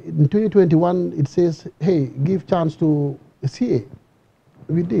 In 2021, it says, hey, give chance to CA.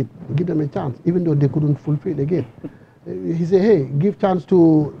 We did give them a chance, even though they couldn't fulfill again. He said, hey, give chance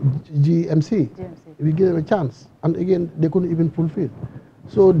to GMC. We give them a chance, and again they couldn't even fulfill.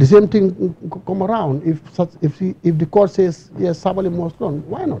 So the same thing come around. If the court says yes, Sabali must run,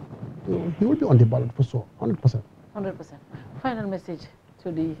 why not? He will be on the ballot for sure, 100%. 100%. Final message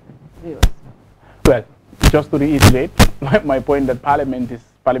to the viewers. Well, just to reiterate my point that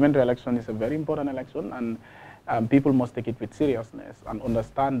parliamentary election is a very important election, and people must take it with seriousness and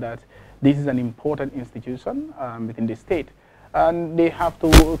understand that this is an important institution within the state, and they have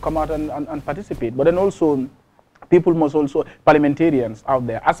to come out and participate. But then also, people must also, parliamentarians out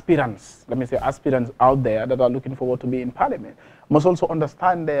there, aspirants, let me say aspirants out there that are looking forward to be in parliament, must also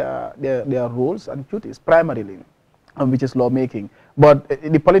understand their roles and duties primarily, which is lawmaking. But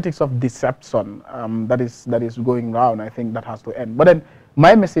the politics of deception that is going around, I think that has to end. But then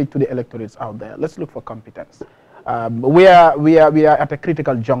my message to the electorates out there, let's look for competence. We are at a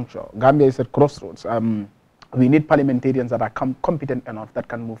critical juncture. Gambia is at crossroads. We need parliamentarians that are competent enough that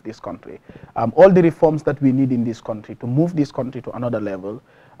can move this country. All the reforms that we need in this country to move this country to another level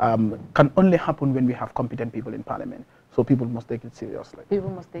can only happen when we have competent people in parliament. So people must take it seriously. People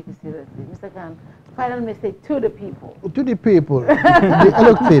must take it seriously. Mr. Khan, final message to the people. To the people, the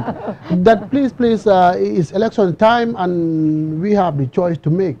electorate, that please, it's election time and we have the choice to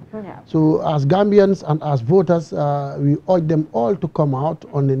make. Yeah. So as Gambians and as voters, we urge them all to come out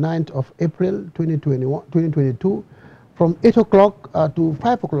on the 9th of April 2022 from 8 o'clock to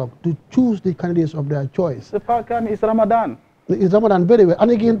 5 o'clock to choose the candidates of their choice. The Falcon is Ramadan. It's Ramadan, very well.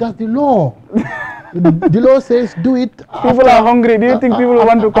 And again, that's the law. The law says do it. People are hungry. Do you think people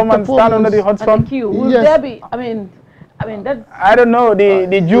want to come and stand under the hot sun? Will there be? I mean, that's. I don't know. The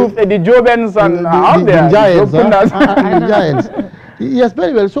Jobens and out there. The giants. Yes,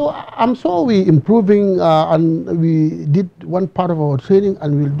 very well. So I'm sure we're improving, and we did one part of our training,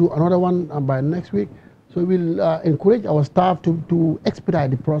 and we'll do another one by next week. So we'll encourage our staff to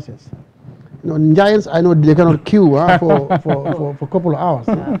expedite the process. Giants, I know they cannot queue for a couple of hours.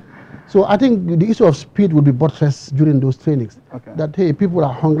 Yeah. So I think the issue of speed will be buttressed during those trainings. Okay. That, hey, people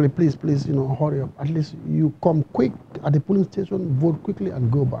are hungry, please, hurry up. At least you come quick at the polling station, vote quickly,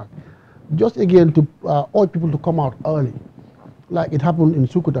 and go back. Just again to urge people to come out early. Like it happened in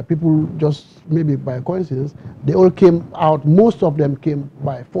Sukuta, people just, maybe by coincidence, they all came out, most of them came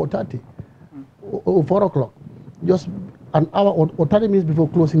by 4:30. 4 o'clock, just an hour or 30 minutes before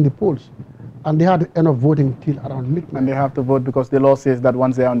closing the polls. And they had to end up voting till around midnight. And they have to vote because the law says that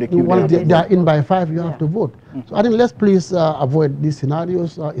once they're on the queue, once they are in by 5, you have to vote. So I think let's please avoid these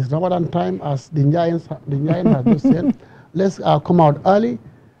scenarios. It's Ramadan time, as the Njayan has just said. Let's come out early.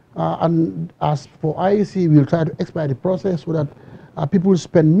 And as for IEC, we'll try to expedite the process so that people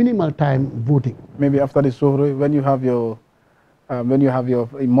spend minimal time voting. Maybe after the Sohro, when you have your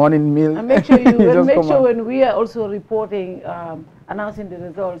morning meal. And make sure when we are also reporting, announcing the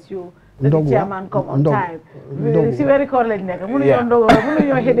results, the chairman come on time. See very correct.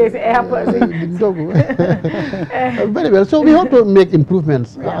 Very well. So we have to make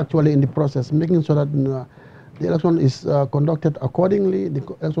improvements actually in the process, making sure that the election is conducted accordingly. The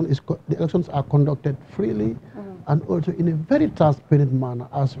elections are conducted freely and also in a very transparent manner,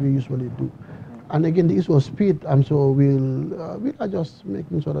 as we usually do. And again, the issue of speed, and so we'll just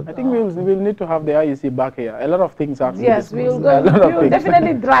making sure that. I think we'll need to have the IEC back here. A lot of things are. Yes, we'll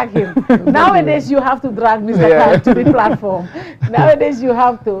definitely drag him. Nowadays, you have to drag Mr. Khan to the platform. Nowadays, you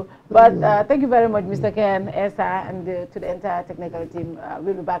have to. But thank you very much, Mr. Ken, Esa, and to the entire technical team.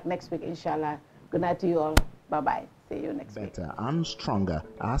 We'll be back next week, inshallah. Good night to you all. Bye-bye. See you next week. Better and stronger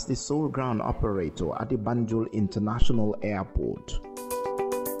as the sole ground operator at the Banjul International Airport.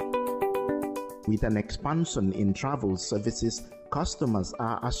 With an expansion in travel services, customers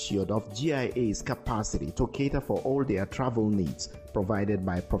are assured of GIA's capacity to cater for all their travel needs, provided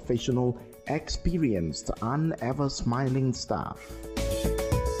by professional, experienced, and ever-smiling staff.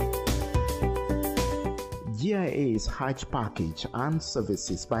 GIA's Hajj package and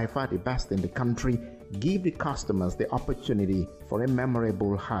services, by far the best in the country, give the customers the opportunity for a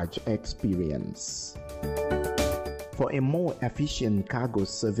memorable Hajj experience. For a more efficient cargo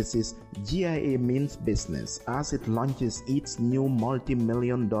services, GIA means business as it launches its new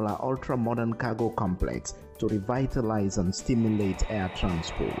multi-million-dollar ultra-modern cargo complex to revitalize and stimulate air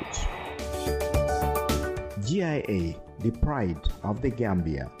transport. GIA, the pride of the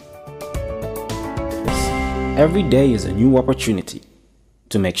Gambia. Every day is a new opportunity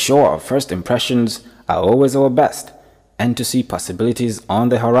to make sure our first impressions are always our best and to see possibilities on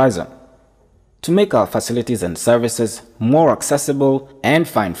the horizon. To make our facilities and services more accessible and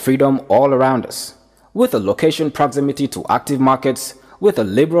find freedom all around us. With a location proximity to active markets with a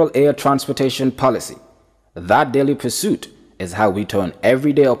liberal air transportation policy. That daily pursuit is how we turn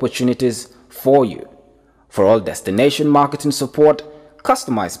everyday opportunities for you. For all destination marketing support,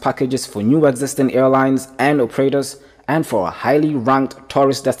 customized packages for new existing airlines and operators, and for a highly ranked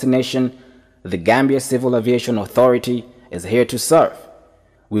tourist destination, the Gambia Civil Aviation Authority is here to serve.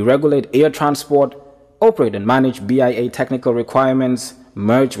 We regulate air transport, operate and manage BIA technical requirements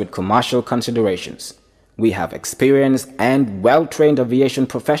merged with commercial considerations. We have experienced and well-trained aviation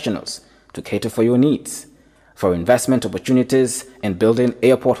professionals to cater for your needs. For investment opportunities in building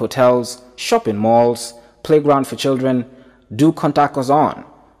airport hotels, shopping malls, playground for children, do contact us on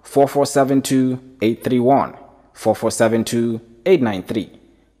 4472-831, 4472-893.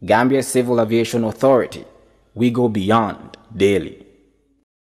 Gambia Civil Aviation Authority. We go beyond daily.